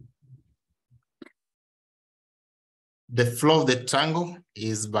 The floor of the triangle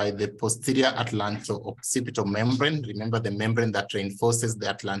is by the posterior atlanto-occipital membrane. Remember the membrane that reinforces the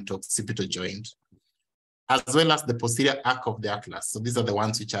atlanto-occipital joint, as well as the posterior arc of the atlas. So these are the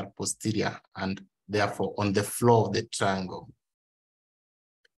ones which are posterior and therefore on the floor of the triangle.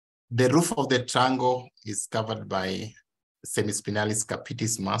 The roof of the triangle is covered by semispinalis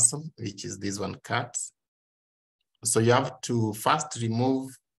capitis muscle, which is this one cut. So you have to first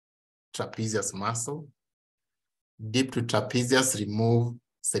remove trapezius muscle. Deep to trapezius, remove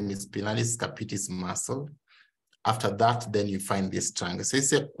semispinalis capitis muscle. After that, then you find this triangle. So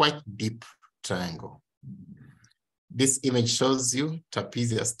it's a quite deep triangle. This image shows you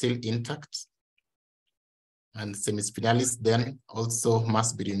trapezius still intact, and semispinalis then also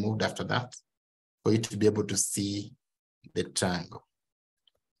must be removed after that for you to be able to see the triangle.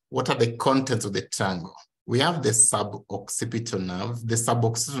 What are the contents of the triangle? We have the suboccipital nerve. The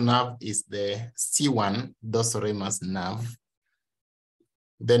suboccipital nerve is the C1 dorsolateral nerve.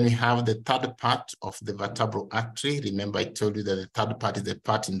 Then we have the third part of the vertebral artery. Remember, I told you that the third part is the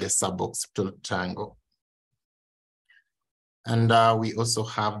part in the suboccipital triangle. And we also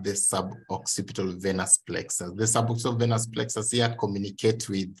have the suboccipital venous plexus. The suboccipital venous plexus here communicate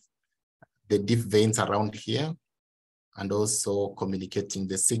with the deep veins around here, and also communicating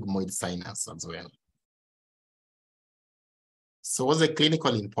the sigmoid sinus as well. So what's the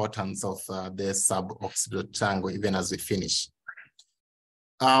clinical importance of the suboccipital triangle, even as we finish?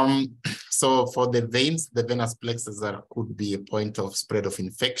 So for the veins, the venous plexus could be a point of spread of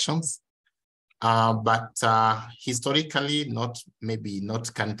infections, but historically, maybe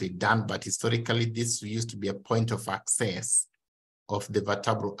not currently done, but historically, this used to be a point of access of the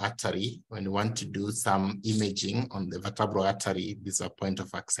vertebral artery. When you want to do some imaging on the vertebral artery, this is a point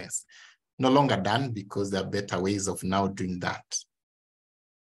of access. No longer done because there are better ways of now doing that.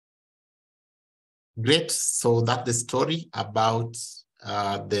 Great, so that's the story about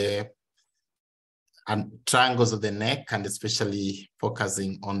the triangles of the neck, and especially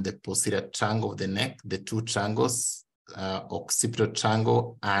focusing on the posterior triangle of the neck, the two triangles, occipital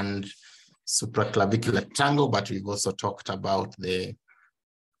triangle and supraclavicular triangle, but we've also talked about the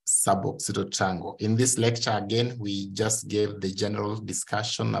suboccipital triangle. In this lecture, again, we just gave the general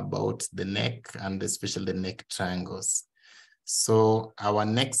discussion about the neck and especially the neck triangles. So our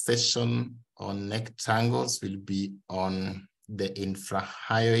next session on neck triangles will be on the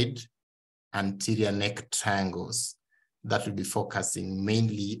infrahyoid anterior neck triangles. That will be focusing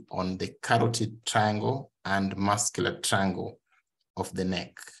mainly on the carotid triangle and muscular triangle of the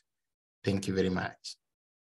neck. Thank you very much.